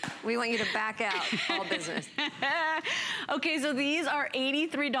party. We want you to back out, all business. Okay, so these are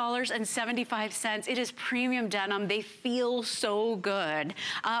 $83.75. It is premium denim. They feel so good.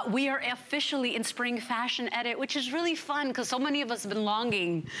 We are officially in spring fashion edit, which is really fun because so many of us have been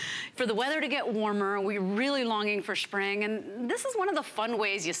longing for the weather to get warmer. We're really longing for spring, and this is one of the fun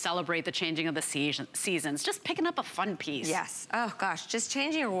ways you celebrate the changing of the seasons. Just picking up a fun piece. Yes. Oh gosh, just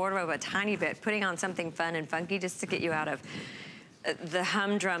changing your wardrobe a tiny bit, putting on something fun and funky just to get you out of the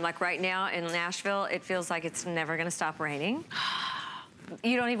humdrum. Like right now in Nashville, it feels like it's never gonna stop raining.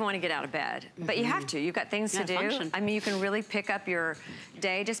 You don't even want to get out of bed, but you have to. You've got things to do. Function. I mean, you can really pick up your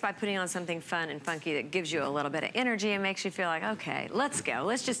day just by putting on something fun and funky that gives you a little bit of energy and makes you feel like, okay, let's go.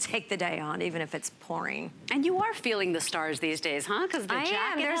 Let's just take the day on, even if it's pouring. And you are feeling the stars these days, huh? Because the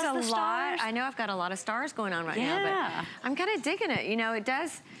jacket There's has a the lot. stars. I know I've got a lot of stars going on right now, but I'm kind of digging it. You know, it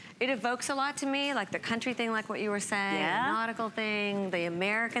evokes a lot to me, like the country thing, like what you were saying, the nautical thing, the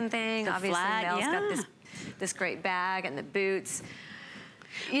American thing. The obviously, flag, Mel's got this great bag and the boots.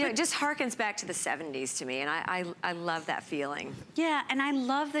 You know, it just harkens back to the 70s to me, and I love that feeling. Yeah, and I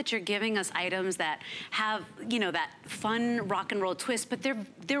love that you're giving us items that have, you know, that fun rock and roll twist, but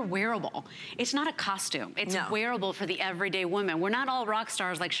they're wearable. It's not a costume. It's wearable for the everyday woman. We're not all rock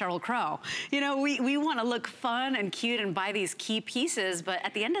stars like Sheryl Crow. You know, we want to look fun and cute and buy these key pieces, but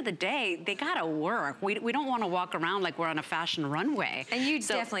at the end of the day, they gotta work. We don't want to walk around like we're on a fashion runway. And you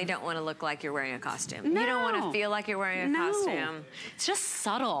definitely don't want to look like you're wearing a costume. No. You don't want to feel like you're wearing a costume. It's just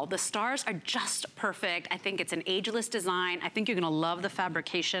subtle. The stars are just perfect. I think it's an ageless design. I think you're gonna love the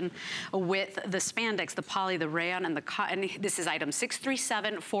fabrication with the spandex, the poly, the rayon, and the cotton. This is item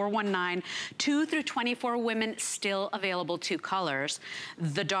 637419. 2 through 24 women, still available 2 colors.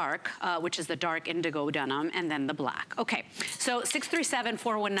 The dark, which is the dark indigo denim, and then the black. Okay, so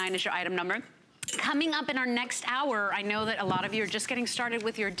 637419 is your item number. Coming up in our next hour, I know that a lot of you are just getting started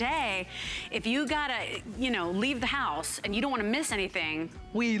with your day. If you gotta, you know, leave the house and you don't want to miss anything,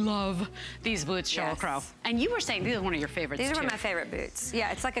 we love these boots, Sheryl Crow. And you were saying these are one of your favorites, These too. are my favorite boots.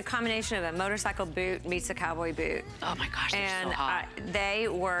 Yeah, it's like a combination of a motorcycle boot meets a cowboy boot. Oh my gosh, they're so hot. They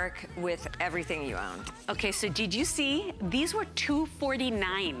work with everything you own. Okay, so did you see? These were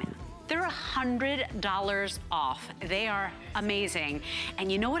 $249. They're $100 off. They are amazing. And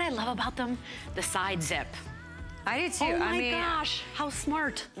you know what I love about them? The side zip. I do too. Oh my gosh, how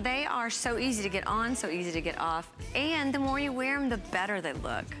smart. They are so easy to get on, so easy to get off. And the more you wear them, the better they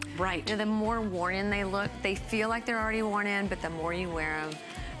look. Right. You know, the more worn in they look. They feel like they're already worn in, but the more you wear them,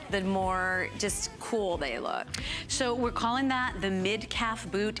 the more just cool they look. So we're calling that the mid-calf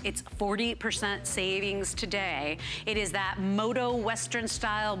boot. It's 40% savings today. It is that moto Western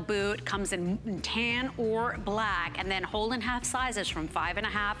style boot, comes in tan or black, and then whole and half sizes from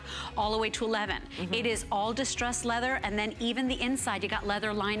 5.5 all the way to 11. It is all distressed leather, and then even the inside, you got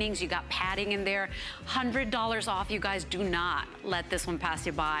leather linings, you got padding in there. $100 off. You guys do not let this one pass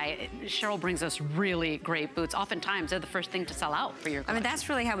you by. Sheryl brings us really great boots. Oftentimes, they're the first thing to sell out for your collection. I mean, that's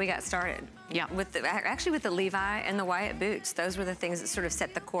really how we got started. Yeah. Actually with the Levi and the Wyatt boots. Those were the things that sort of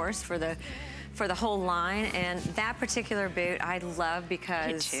set the course for the whole line. And that particular boot I love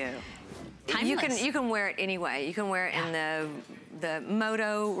because Me too. you can wear it anyway. You can wear it in the the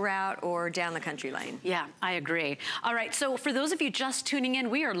moto route or down the country lane. Yeah, I agree. All right, so for those of you just tuning in,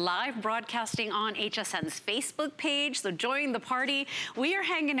 we are live broadcasting on HSN's Facebook page, so join the party. We are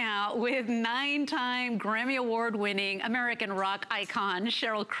hanging out with 9-time Grammy Award-winning American rock icon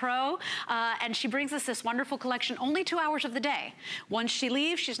Sheryl Crow, and she brings us this wonderful collection only 2 hours of the day. Once she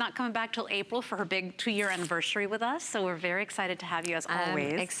leaves, she's not coming back till April for her big 2-year anniversary with us, so we're very excited to have you as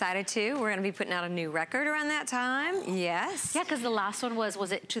always. I'm excited too. We're gonna be putting out a new record around that time. Yes. Yeah, because the last one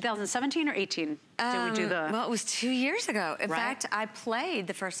was it 2017 or 18? Did we do the... Well, it was 2 years ago. In fact, I played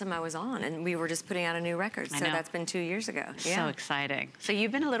the first time I was on, and we were just putting out a new record. So that's been 2 years ago. Yeah. So exciting. So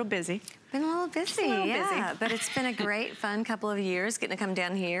you've been a little busy. Been a little busy, yeah. But it's been a great, fun couple of years getting to come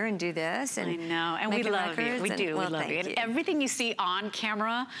down here and do this. And I know, and we love you. We do, we love you. And everything you see on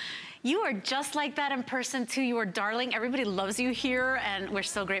camera, you are just like that in person too. You are darling. Everybody loves you here, and we're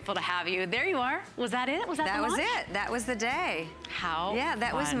so grateful to have you. There you are. Was that it? Was that the launch? That was it. That was the day. How Yeah,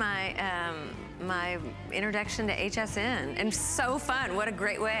 that fun. was my my introduction to HSN. And so fun. What a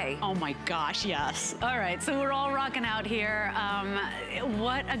great way. Oh my gosh, yes. All right, so we're all rocking out here.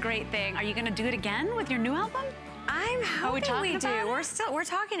 What a great thing. Are you going to do it again with your new album? I'm hoping we do. We're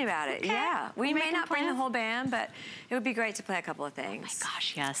talking about it. Okay. Yeah. We may not bring the whole band, but it would be great to play a couple of things. Oh my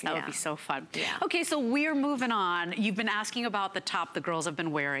gosh, yes, that would be so fun. Yeah. Okay, so we're moving on. You've been asking about the top the girls have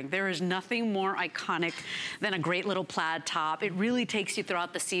been wearing. There is nothing more iconic than a great little plaid top. It really takes you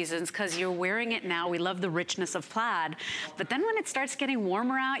throughout the seasons because you're wearing it now. We love the richness of plaid. But then when it starts getting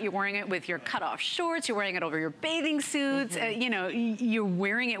warmer out, you're wearing it with your cutoff shorts, you're wearing it over your bathing suits, you know, you're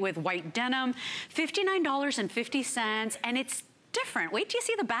wearing it with white denim. $59.50, and it's different. Wait till you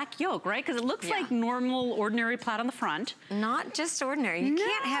see the back yoke, right? Because it looks like normal, ordinary plaid on the front. Not just ordinary. You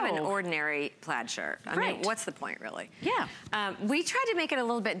can't have an ordinary plaid shirt. I mean, what's the point, really? Yeah. We tried to make it a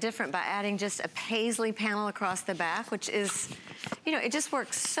little bit different by adding just a paisley panel across the back, which is, you know, it just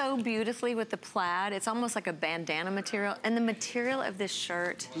works so beautifully with the plaid. It's almost like a bandana material. And the material of this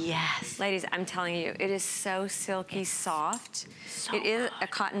shirt, yes, ladies, I'm telling you, it is so silky soft. So it is a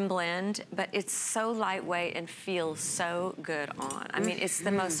cotton blend, but it's so lightweight and feels so good on. I mean, it's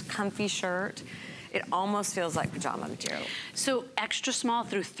the most comfy shirt. It almost feels like pajama material. So extra small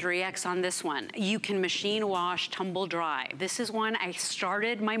through 3X on this one. You can machine wash, tumble dry. This is one I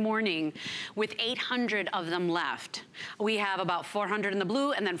started my morning with 800 of them left. We have about 400 in the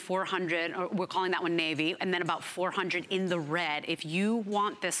blue and then 400, or we're calling that one navy, and then about 400 in the red. If you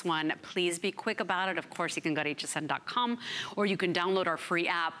want this one, please be quick about it. Of course, you can go to hsn.com or you can download our free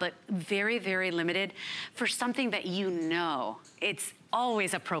app, but very, very limited for something that you know. It's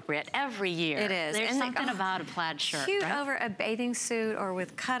always appropriate every year. It is. There's something about a plaid shirt, cute right? over a bathing suit or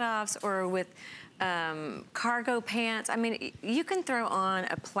with cutoffs or with cargo pants. I mean, you can throw on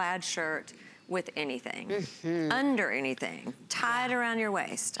a plaid shirt with anything, under anything, tied around your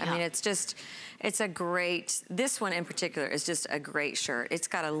waist. I mean, it's just, it's a great, this one in particular is just a great shirt. It's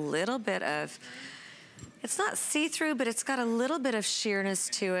got a little bit of, it's not see-through, but it's got a little bit of sheerness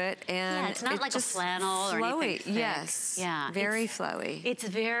to it, and it's not like a flannel or anything thick. Yes, very flowy. It's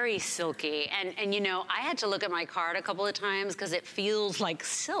very silky, and you know, I had to look at my card a couple of times because it feels like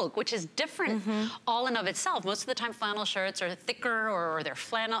silk, which is different all in of itself. Most of the time, flannel shirts are thicker, or they're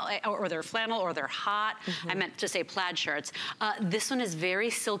flannel, or they're hot. I meant to say plaid shirts. This one is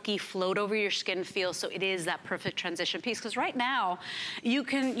very silky, float over your skin feel, so it is that perfect transition piece. Because right now, you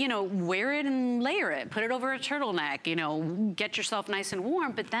can, you know, wear it and layer it, put it over a turtleneck, you know, get yourself nice and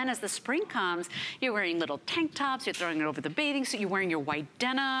warm. But then as the spring comes, you're wearing little tank tops, you're throwing it over the bathing suit, you're wearing your white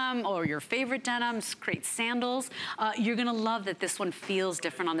denim or your favorite denims, great sandals. You're gonna love that this one feels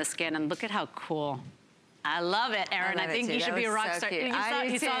different on the skin, and look at how cool. I love it, Erin. I think you should be a rock star.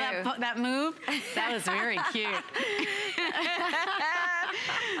 You saw that move? That was very cute.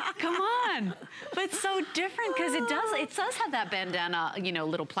 Come on. But so different because it does have that bandana, you know,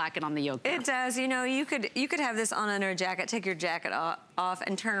 little placket on the yoke. It does. You know, you could have this on under a jacket, take your jacket off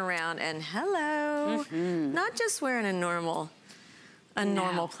and turn around and hello. Not just wearing a normal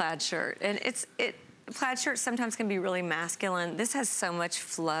plaid shirt. And plaid shirts sometimes can be really masculine. This has so much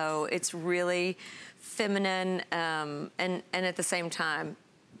flow. It's really feminine, and at the same time,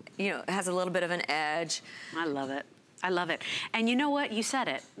 you know, it has a little bit of an edge. I love it. I love it. And you know what? You said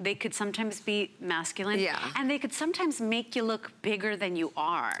it. They could sometimes be masculine. Yeah. And they could sometimes make you look bigger than you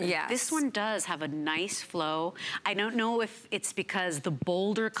are. Yes. This one does have a nice flow. I don't know if it's because the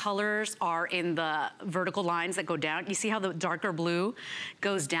bolder colors are in the vertical lines that go down. You see how the darker blue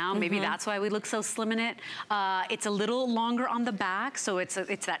goes down? Maybe that's why we look so slim in it. It's a little longer on the back, so it's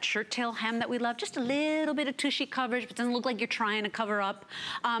that shirt tail hem that we love. Just a little bit of tushy coverage, but it doesn't look like you're trying to cover up.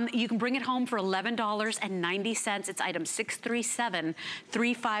 You can bring it home for $11.90. It's item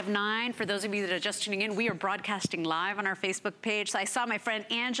 637-359. For those of you that are just tuning in, we are broadcasting live on our Facebook page. So I saw my friend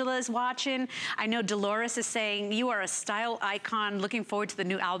Angela is watching. I know Dolores is saying, you are a style icon. Looking forward to the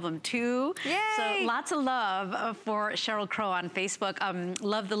new album too. Yay! So lots of love for Sheryl Crow on Facebook.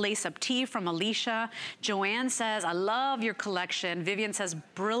 Love the lace-up tee from Alicia. Joanne says, I love your collection. Vivian says,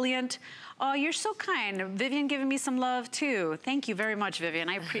 brilliant. Oh, you're so kind. Vivian giving me some love too. Thank you very much, Vivian.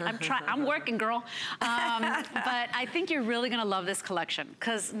 I'm trying. I'm working, girl. But I think you're really gonna love this collection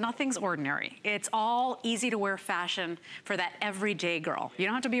because nothing's ordinary. It's all easy to wear fashion for that everyday girl. You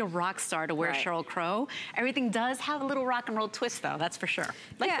don't have to be a rock star to wear Sheryl Crow. Everything does have a little rock and roll twist though, that's for sure.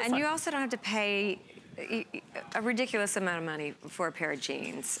 Like yeah, and you also don't have to pay a ridiculous amount of money for a pair of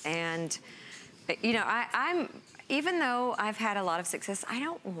jeans. And you know, even though I've had a lot of success, I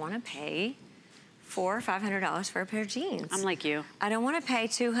don't want to pay $400 or $500 for a pair of jeans. I'm like you. I don't want to pay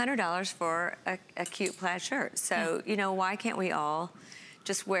 $200 for a cute plaid shirt. So, you know, why can't we all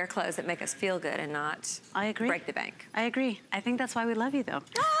just wear clothes that make us feel good and not break the bank? I agree. I think that's why we love you though.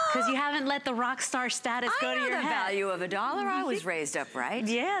 Because you haven't let the rock star status go to your head. I know the value of $1. I was raised up right.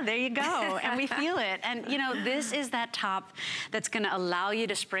 Yeah, there you go. And we feel it. And you know, this is that top that's gonna allow you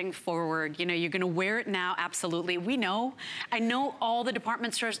to spring forward. You know, you're gonna wear it now, absolutely. We know, I know all the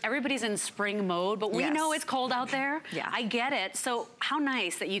department stores, everybody's in spring mode, but we know it's cold out there. Yeah. I get it. So how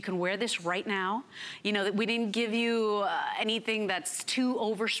nice that you can wear this right now. You know, that we didn't give you anything that's too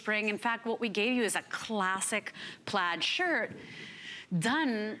over spring. In fact, what we gave you is a classic plaid shirt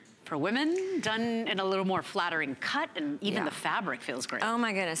done for women, done in a little more flattering cut, and even the fabric feels great. Oh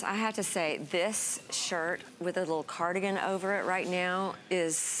my goodness, I have to say, this shirt with a little cardigan over it right now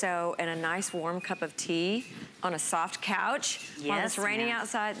is so, and a nice warm cup of tea on a soft couch while it's raining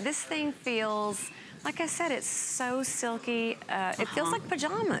outside. This thing feels, like I said, it's so silky. It feels like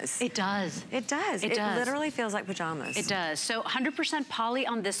pajamas. It does. It does. It literally feels like pajamas. It does. So 100% poly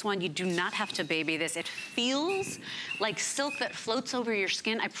on this one. You do not have to baby this. It feels like silk that floats over your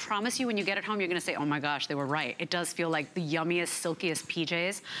skin. I promise you when you get it home, you're gonna say, oh my gosh, they were right. It does feel like the yummiest, silkiest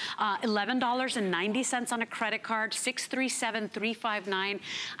PJs. $11.90 on a credit card, 637-359.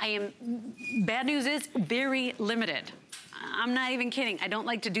 Bad news is very limited. I'm not even kidding. I don't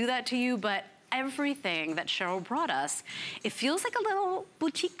like to do that to you, but everything that Sheryl brought us, it feels like a little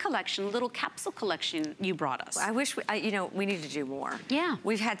boutique collection, a little capsule collection you brought us. I wish, you know, we need to do more. Yeah.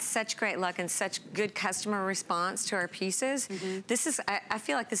 We've had such great luck and such good customer response to our pieces. This is, I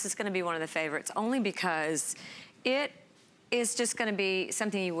feel like this is gonna be one of the favorites only because it is just gonna be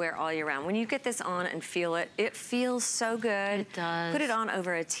something you wear all year round. When you get this on and feel it, it feels so good. It does. Put it on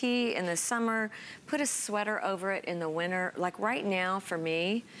over a tee in the summer, put a sweater over it in the winter. Like right now for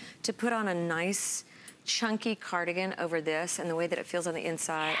me, to put on a nice chunky cardigan over this and the way that it feels on the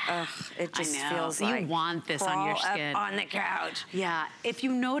inside, it just feels like you want this on your skin. Up on the couch. Yeah, if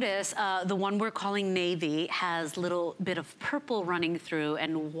you notice, the one we're calling navy has little bit of purple running through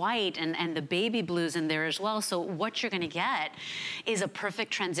and white and the baby blues in there as well. So what you're gonna get is a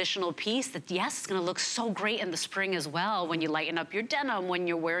perfect transitional piece that, yes, it's gonna look so great in the spring as well when you lighten up your denim, when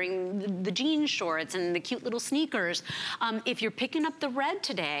you're wearing the jean shorts and the cute little sneakers. If you're picking up the red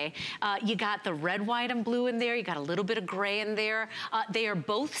today, you got the red, white, and blue in there. You got a little bit of gray in there. They are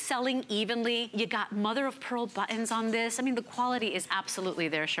both selling evenly. You got mother of pearl buttons on this. I mean, the quality is absolutely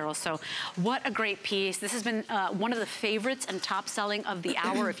there, Sheryl. So what a great piece. This has been one of the favorites and top selling of the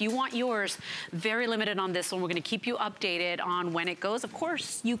hour. If you want yours, very limited on this one. We're gonna keep you updated on when it goes. Of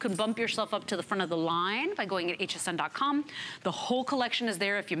course, you can bump yourself up to the front of the line by going at hsn.com. The whole collection is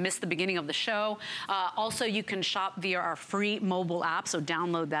there if you missed the beginning of the show. Also, you can shop via our free mobile app, so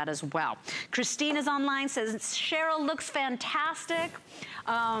download that as well. Christine is online, says, Sheryl looks fantastic.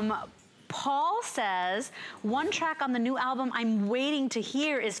 Paul says, one track on the new album I'm waiting to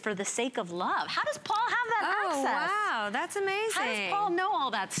hear is For the Sake of Love. How does Paul have that access? Wow, that's amazing. How does Paul know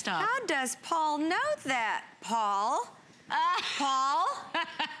all that stuff? How does Paul know that, Paul? Paul?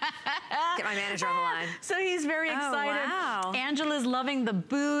 Get my manager on the line. So he's very excited. Wow. Angela's loving the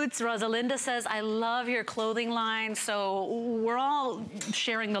boots. Rosalinda says, I love your clothing line. So we're all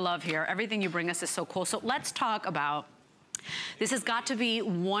sharing the love here. Everything you bring us is so cool. So let's talk about, this has got to be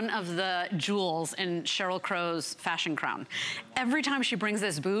one of the jewels in Sheryl Crow's fashion crown. Every time she brings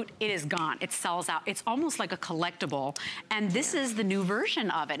this boot, it is gone. It sells out. It's almost like a collectible. And this is the new version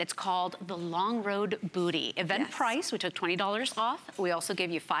of it. It's called the Long Road Bootie. Event price, we took $20 off. We also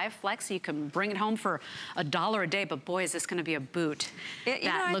gave you 5 flex, so you can bring it home for $1 a day. But boy, is this gonna be a boot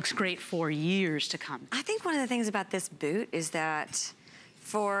that looks great for years to come. I think one of the things about this boot is that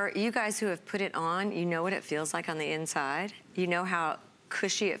for you guys who have put it on, you know what it feels like on the inside. You know how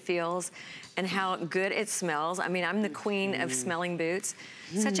cushy it feels and how good it smells. I mean, I'm the queen of smelling boots.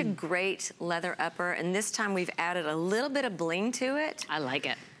 Such a great leather upper, and this time we've added a little bit of bling to it. I like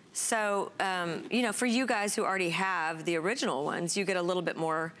it. So, you know, for you guys who already have the original ones, you get a little bit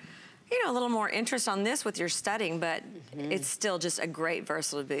more, you know, a little more interest on this with your studding, but it's still just a great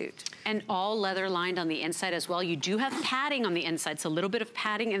versatile boot. And all leather lined on the inside as well. You do have padding on the inside, so a little bit of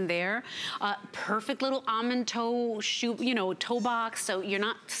padding in there. Perfect little almond toe shoe, you know, toe box, so you're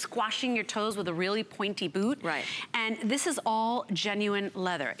not squashing your toes with a really pointy boot. Right. And this is all genuine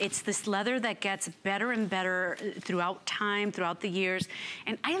leather. It's this leather that gets better and better throughout time, throughout the years.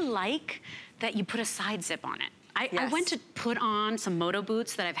 And I like that you put a side zip on it. I went to put on some moto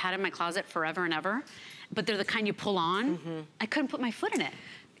boots that I've had in my closet forever and ever, but they're the kind you pull on. I couldn't put my foot in it.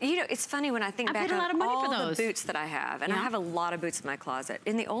 You know, it's funny when I think back on all the boots that I have, and I have a lot of boots in my closet.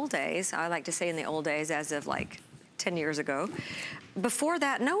 In the old days, I like to say in the old days, as of like 10 years ago, before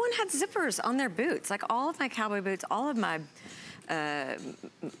that, no one had zippers on their boots. Like all of my cowboy boots, all of my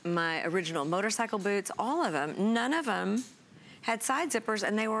my original motorcycle boots, all of them, none of them had side zippers,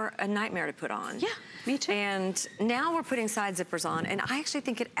 and they were a nightmare to put on. Yeah, me too. And now we're putting side zippers on, and I actually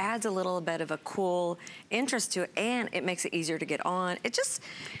think it adds a little bit of a cool interest to it, and it makes it easier to get on. It just,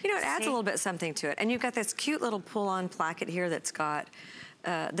 you know, it adds a little bit something to it. And you've got this cute little pull-on placket here that's got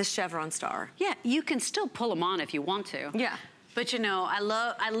the chevron star. Yeah, you can still pull them on if you want to. Yeah. But you know, I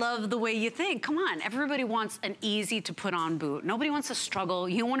love the way you think. Come on, everybody wants an easy to put on boot. Nobody wants to struggle.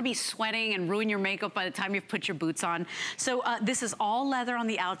 You don't want to be sweating and ruin your makeup by the time you've put your boots on. So this is all leather on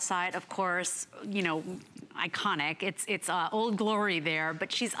the outside, of course, you know, iconic. It's Old Glory there,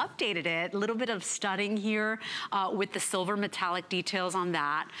 but she's updated it. A little bit of studding here with the silver metallic details on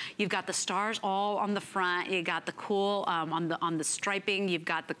that. You've got the stars all on the front. You got the cool on the striping. You've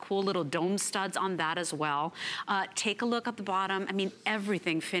got the cool little dome studs on that as well. Take a look at the bottom. I mean,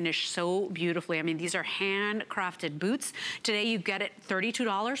 everything finished so beautifully. I mean, these are handcrafted boots. Today you get it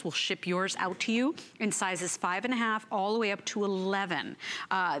 $32. We'll ship yours out to you in sizes 5.5 all the way up to 11.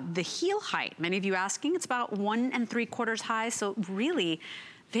 The heel height, many of you asking, it's about 1 3/4 high, so really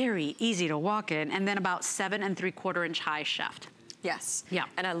very easy to walk in, and then about 7 3/4 inch high shaft. Yes. Yeah.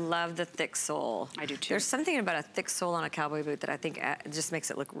 And I love the thick sole. I do too. There's something about a thick sole on a cowboy boot that I think just makes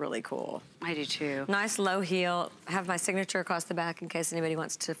it look really cool. I do too. Nice low heel. I have my signature across the back in case anybody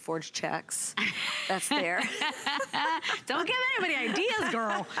wants to forge checks. That's there. Don't give anybody ideas,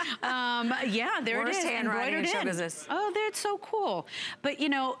 girl. Yeah, there Worst it is. handwriting in show in. business. Oh, that's so cool. But you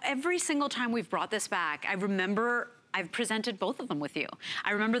know, every single time we've brought this back, I remember I've presented both of them with you.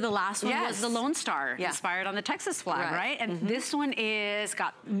 I remember the last one was the Lone Star, inspired on the Texas flag, right? And this one it's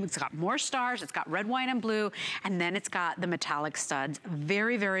got more stars, it's got red, white, and blue, and then it's got the metallic studs.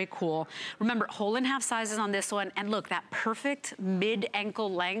 Very, very cool. Remember, whole and half sizes on this one, and look, that perfect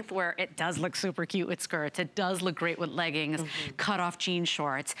mid-ankle length where it does look super cute with skirts, it does look great with leggings, cut-off jean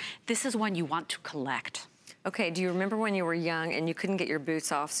shorts. This is one you want to collect. Okay, do you remember when you were young and you couldn't get your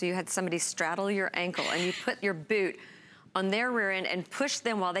boots off, so you had somebody straddle your ankle and you put your boot on their rear end and push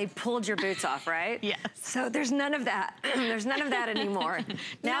them while they pulled your boots off, right? Yes. So there's none of that. There's none of that anymore.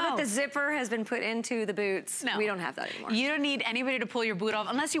 Now that the zipper has been put into the boots, we don't have that anymore. You don't need anybody to pull your boot off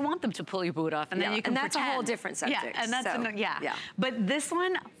unless you want them to pull your boot off, and then you can that's pretend. a whole different subject. Yeah, and that's But this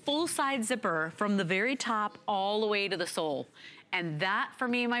one, full side zipper from the very top all the way to the sole. And that for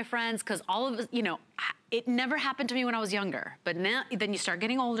me, my friends, because all of us, you know, it never happened to me when I was younger, but now, then you start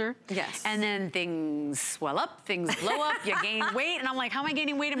getting older. Yes. And then things swell up, things blow up, you gain weight, and I'm like, how am I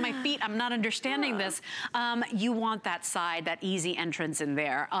gaining weight in my feet? I'm not understanding this. You want that side, that easy entrance in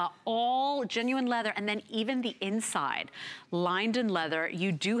there. All genuine leather, and then even the inside, lined in leather.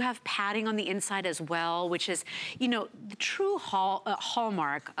 You do have padding on the inside as well, which is, you know, the true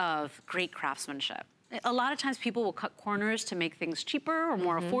hallmark of great craftsmanship. A lot of times people will cut corners to make things cheaper or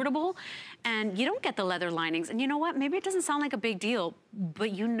more affordable, and you don't get the leather linings. And you know what? Maybe it doesn't sound like a big deal,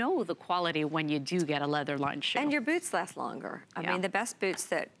 but you know the quality when you do get a leather lined shoe. And your boots last longer. I mean, the best boots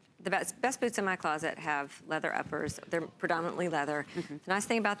boots in my closet have leather uppers. They're predominantly leather. The nice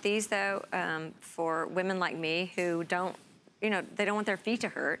thing about these, though, for women like me who don't, you know, they don't want their feet to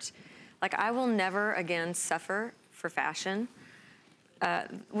hurt. Like, I will never again suffer for fashion.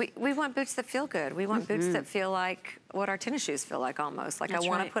 We want boots that feel good. We want boots that feel like what our tennis shoes feel like almost. Like I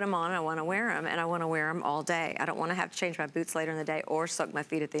want to put them on, and I want to wear them, and I want to wear them all day. I don't want to have to change my boots later in the day or soak my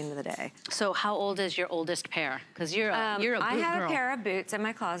feet at the end of the day. So how old is your oldest pair? Because you're a boot girl. I have a pair of boots in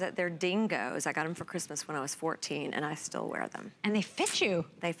my closet. They're Dingoes. I got them for Christmas when I was 14, and I still wear them. And they fit you.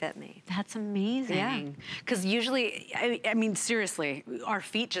 They fit me. That's amazing. Because usually, I mean, seriously, our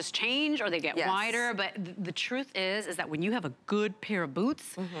feet just change or they get wider. But the truth is that when you have a good pair of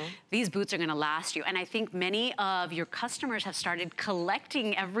boots, these boots are going to last you. And I think many of your customers have started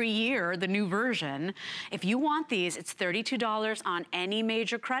collecting every year the new version. If you want these, it's $32 on any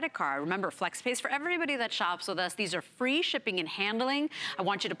major credit card. Remember, FlexPay's for everybody that shops with us. These are free shipping and handling. I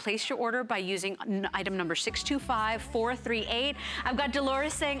want you to place your order by using item number 625438. I've got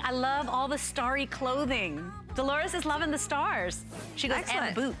Dolores saying, I love all the starry clothing. Dolores is loving the stars. She goes,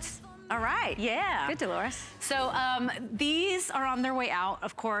 and boots. All right. Yeah. Good, Dolores. So these are on their way out,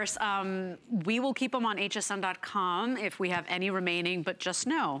 of course. We will keep them on hsn.com if we have any remaining, but just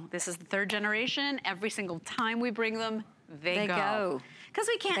know, this is the 3rd generation. Every single time we bring them, they go. Because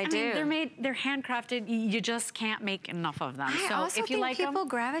we can't, they're handcrafted. You just can't make enough of them. I also if you think like people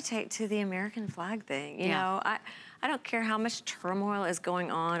gravitate to the American flag thing. You know, I don't care how much turmoil is going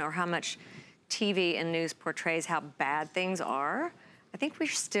on or how much TV and news portrays how bad things are. I think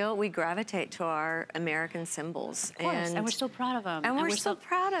we gravitate to our American symbols. Of course, and we're still proud of them. And we're still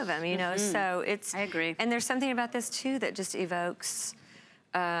proud of them, you know, so it's... I agree. And there's something about this, too, that just evokes...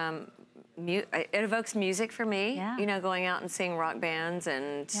 it evokes music for me, you know, going out and seeing rock bands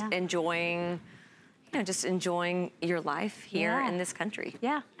and enjoying... You know, just enjoying your life here in this country.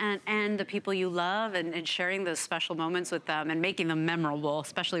 Yeah, and the people you love and sharing those special moments with them and making them memorable,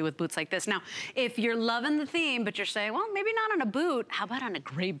 especially with boots like this. Now, if you're loving the theme, but you're saying, well, maybe not on a boot, how about on a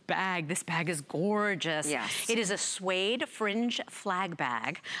great bag? This bag is gorgeous. Yes. It is a suede fringe flag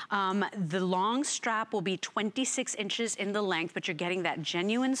bag. The long strap will be 26 inches in the length, but you're getting that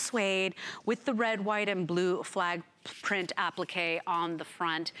genuine suede with the red, white, and blue flag print applique on the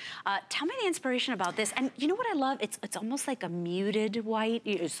front. Tell me the inspiration about this. And you know what I love? It's almost like a muted white.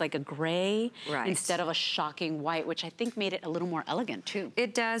 It's like a gray instead of a shocking white, which I think made it a little more elegant too.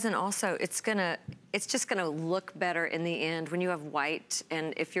 It does, and also it's just gonna look better in the end when you have white.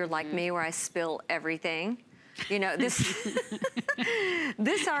 And if you're like me, where I spill everything, you know, this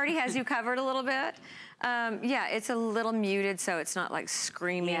this already has you covered a little bit. Yeah, it's a little muted, so it's not like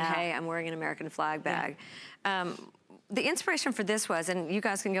screaming, hey, I'm wearing an American flag bag. The inspiration for this was, and you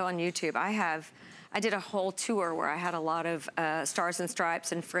guys can go on YouTube, I did a whole tour where I had a lot of stars and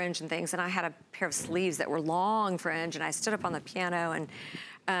stripes and fringe and things, and I had a pair of sleeves that were long fringe, and I stood up on the piano,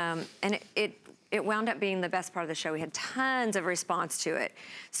 and it wound up being the best part of the show. We had tons of response to it.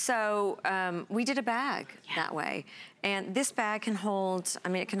 So we did a bag that way. And this bag can hold, I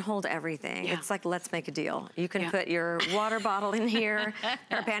mean, it can hold everything. It's like, let's make a deal. You can put your water bottle in here,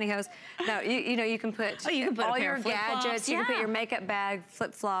 or pantyhose. No, you know, you can put, all your gadgets. You can put your makeup bag,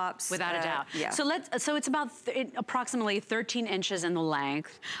 flip-flops. Without a doubt. So it's about approximately 13 inches in the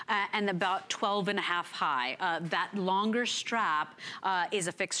length and about 12 and a half high. That longer strap is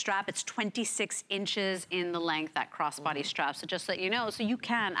a fixed strap. It's 26 inches in the length, that crossbody strap. So just so you know, so you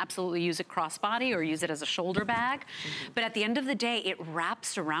can absolutely use it crossbody or use it as a shoulder bag. But at the end of the day, it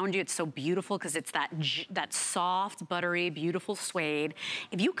wraps around you. It's so beautiful because it's that soft, buttery, beautiful suede.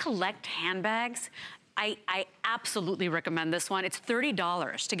 If you collect handbags, I absolutely recommend this one. It's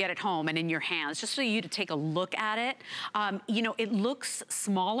 $30 to get it home and in your hands, just so you to take a look at it. You know, it looks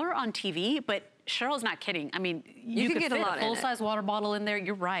smaller on TV, but Cheryl's not kidding. I mean, you could get a full-size water bottle in there.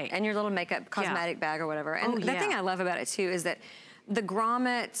 You're right. And your little makeup cosmetic bag or whatever. And the thing I love about it, too, is that the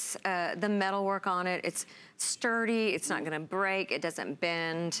grommets, the metalwork on it, it's sturdy, it's not gonna break, it doesn't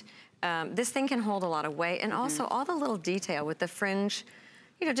bend. This thing can hold a lot of weight, and also all the little detail with the fringe,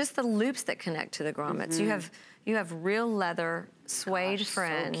 you know, just the loops that connect to the grommets. You have real leather suede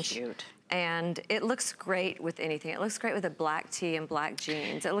fringe. So cute. And it looks great with anything. It looks great with a black tee and black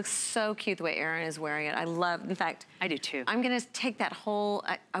jeans. It looks so cute the way Erin is wearing it. I love, in fact, I do too. I'm gonna take that whole,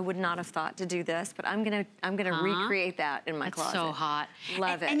 I would not have thought to do this, but I'm gonna recreate that in my closet. So hot.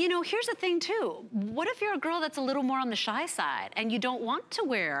 Love it. And you know, here's the thing too. What if you're a girl that's a little more on the shy side and you don't want to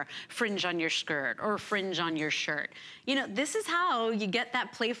wear fringe on your skirt or fringe on your shirt? You know, this is how you get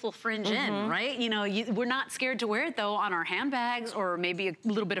that playful fringe in, right? You know, we're not scared to wear it though on our handbags or maybe a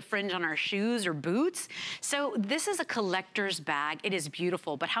little bit of fringe on our shoes or boots. So this is a collector's bag. It is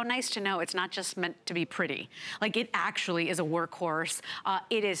beautiful, but how nice to know it's not just meant to be pretty. Like, it actually is a workhorse.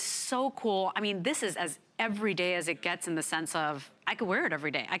 It is so cool. I mean, this is as everyday as it gets in the sense of I could wear it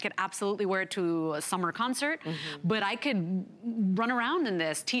every day. I could absolutely wear it to a summer concert, but I could run around in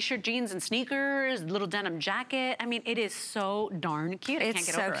this t-shirt, jeans, and sneakers, little denim jacket. I mean, it is so darn cute. I can't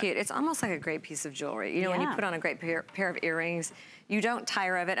get over it. It's so cute. It's almost like a great piece of jewelry. You know, when you put on a great pair of earrings, you don't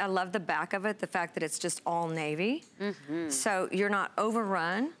tire of it. I love the back of it, the fact that it's just all navy. So you're not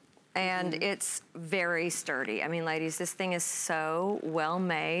overrun. And it's very sturdy. I mean, ladies, this thing is so well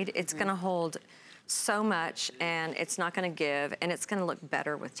made. It's gonna hold so much, and it's not gonna give, and it's gonna look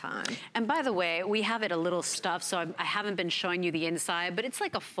better with time. And by the way, we have it a little stuffed, so I haven't been showing you the inside, but it's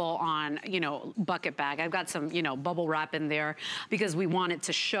like a full-on, you know, bucket bag. I've got some, you know, bubble wrap in there because we want it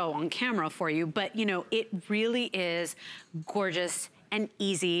to show on camera for you, but, you know, it really is gorgeous and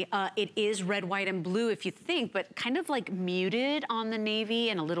easy. It is red, white, and blue if you think, but kind of like muted on the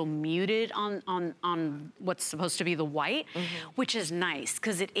navy and a little muted on what's supposed to be the white, which is nice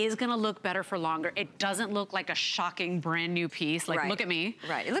because it is gonna look better for longer. It doesn't look like a shocking brand new piece. Like, look at me.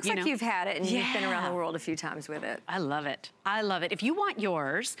 Right, it looks like you've had it and you've been around the world a few times with it. I love it. I love it. If you want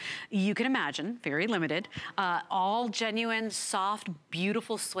yours, you can imagine, very limited, all genuine, soft,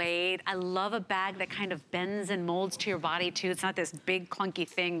 beautiful suede. I love a bag that kind of bends and molds to your body too. It's not this big clunky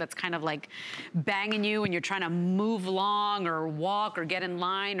thing that's kind of like banging you when you're trying to move along or walk or get in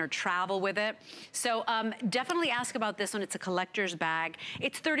line or travel with it. So definitely ask about this one. It's a collector's bag.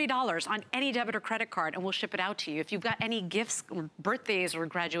 It's $30 on any debit or credit card and we'll ship it out to you. If you've got any gifts or birthdays or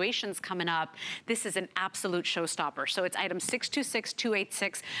graduations coming up, this is an absolute showstopper. So it's item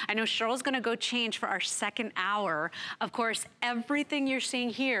 626286. I know Cheryl's gonna go change for our second hour. Of course, everything you're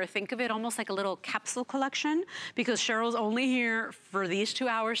seeing here, think of it almost like a little capsule collection because Cheryl's only here for these 2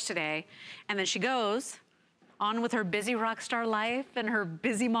 hours today, and then she goes on with her busy rock star life and her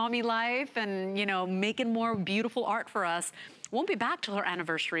busy mommy life and, you know, making more beautiful art for us. Won't be back till her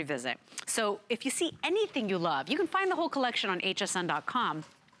anniversary visit. So if you see anything you love, you can find the whole collection on hsn.com.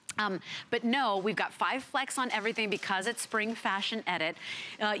 But no, we've got 5 flex on everything because it's spring fashion edit.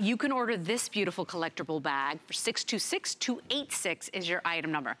 You can order this beautiful collectible bag for $626-286 is your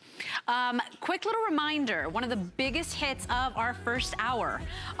item number. Quick little reminder, one of the biggest hits of our first hour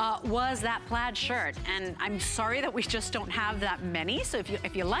was that plaid shirt. And I'm sorry that we just don't have that many. So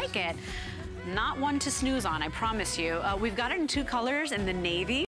if you like it, not one to snooze on, I promise you. We've got it in 2 colors, in the navy,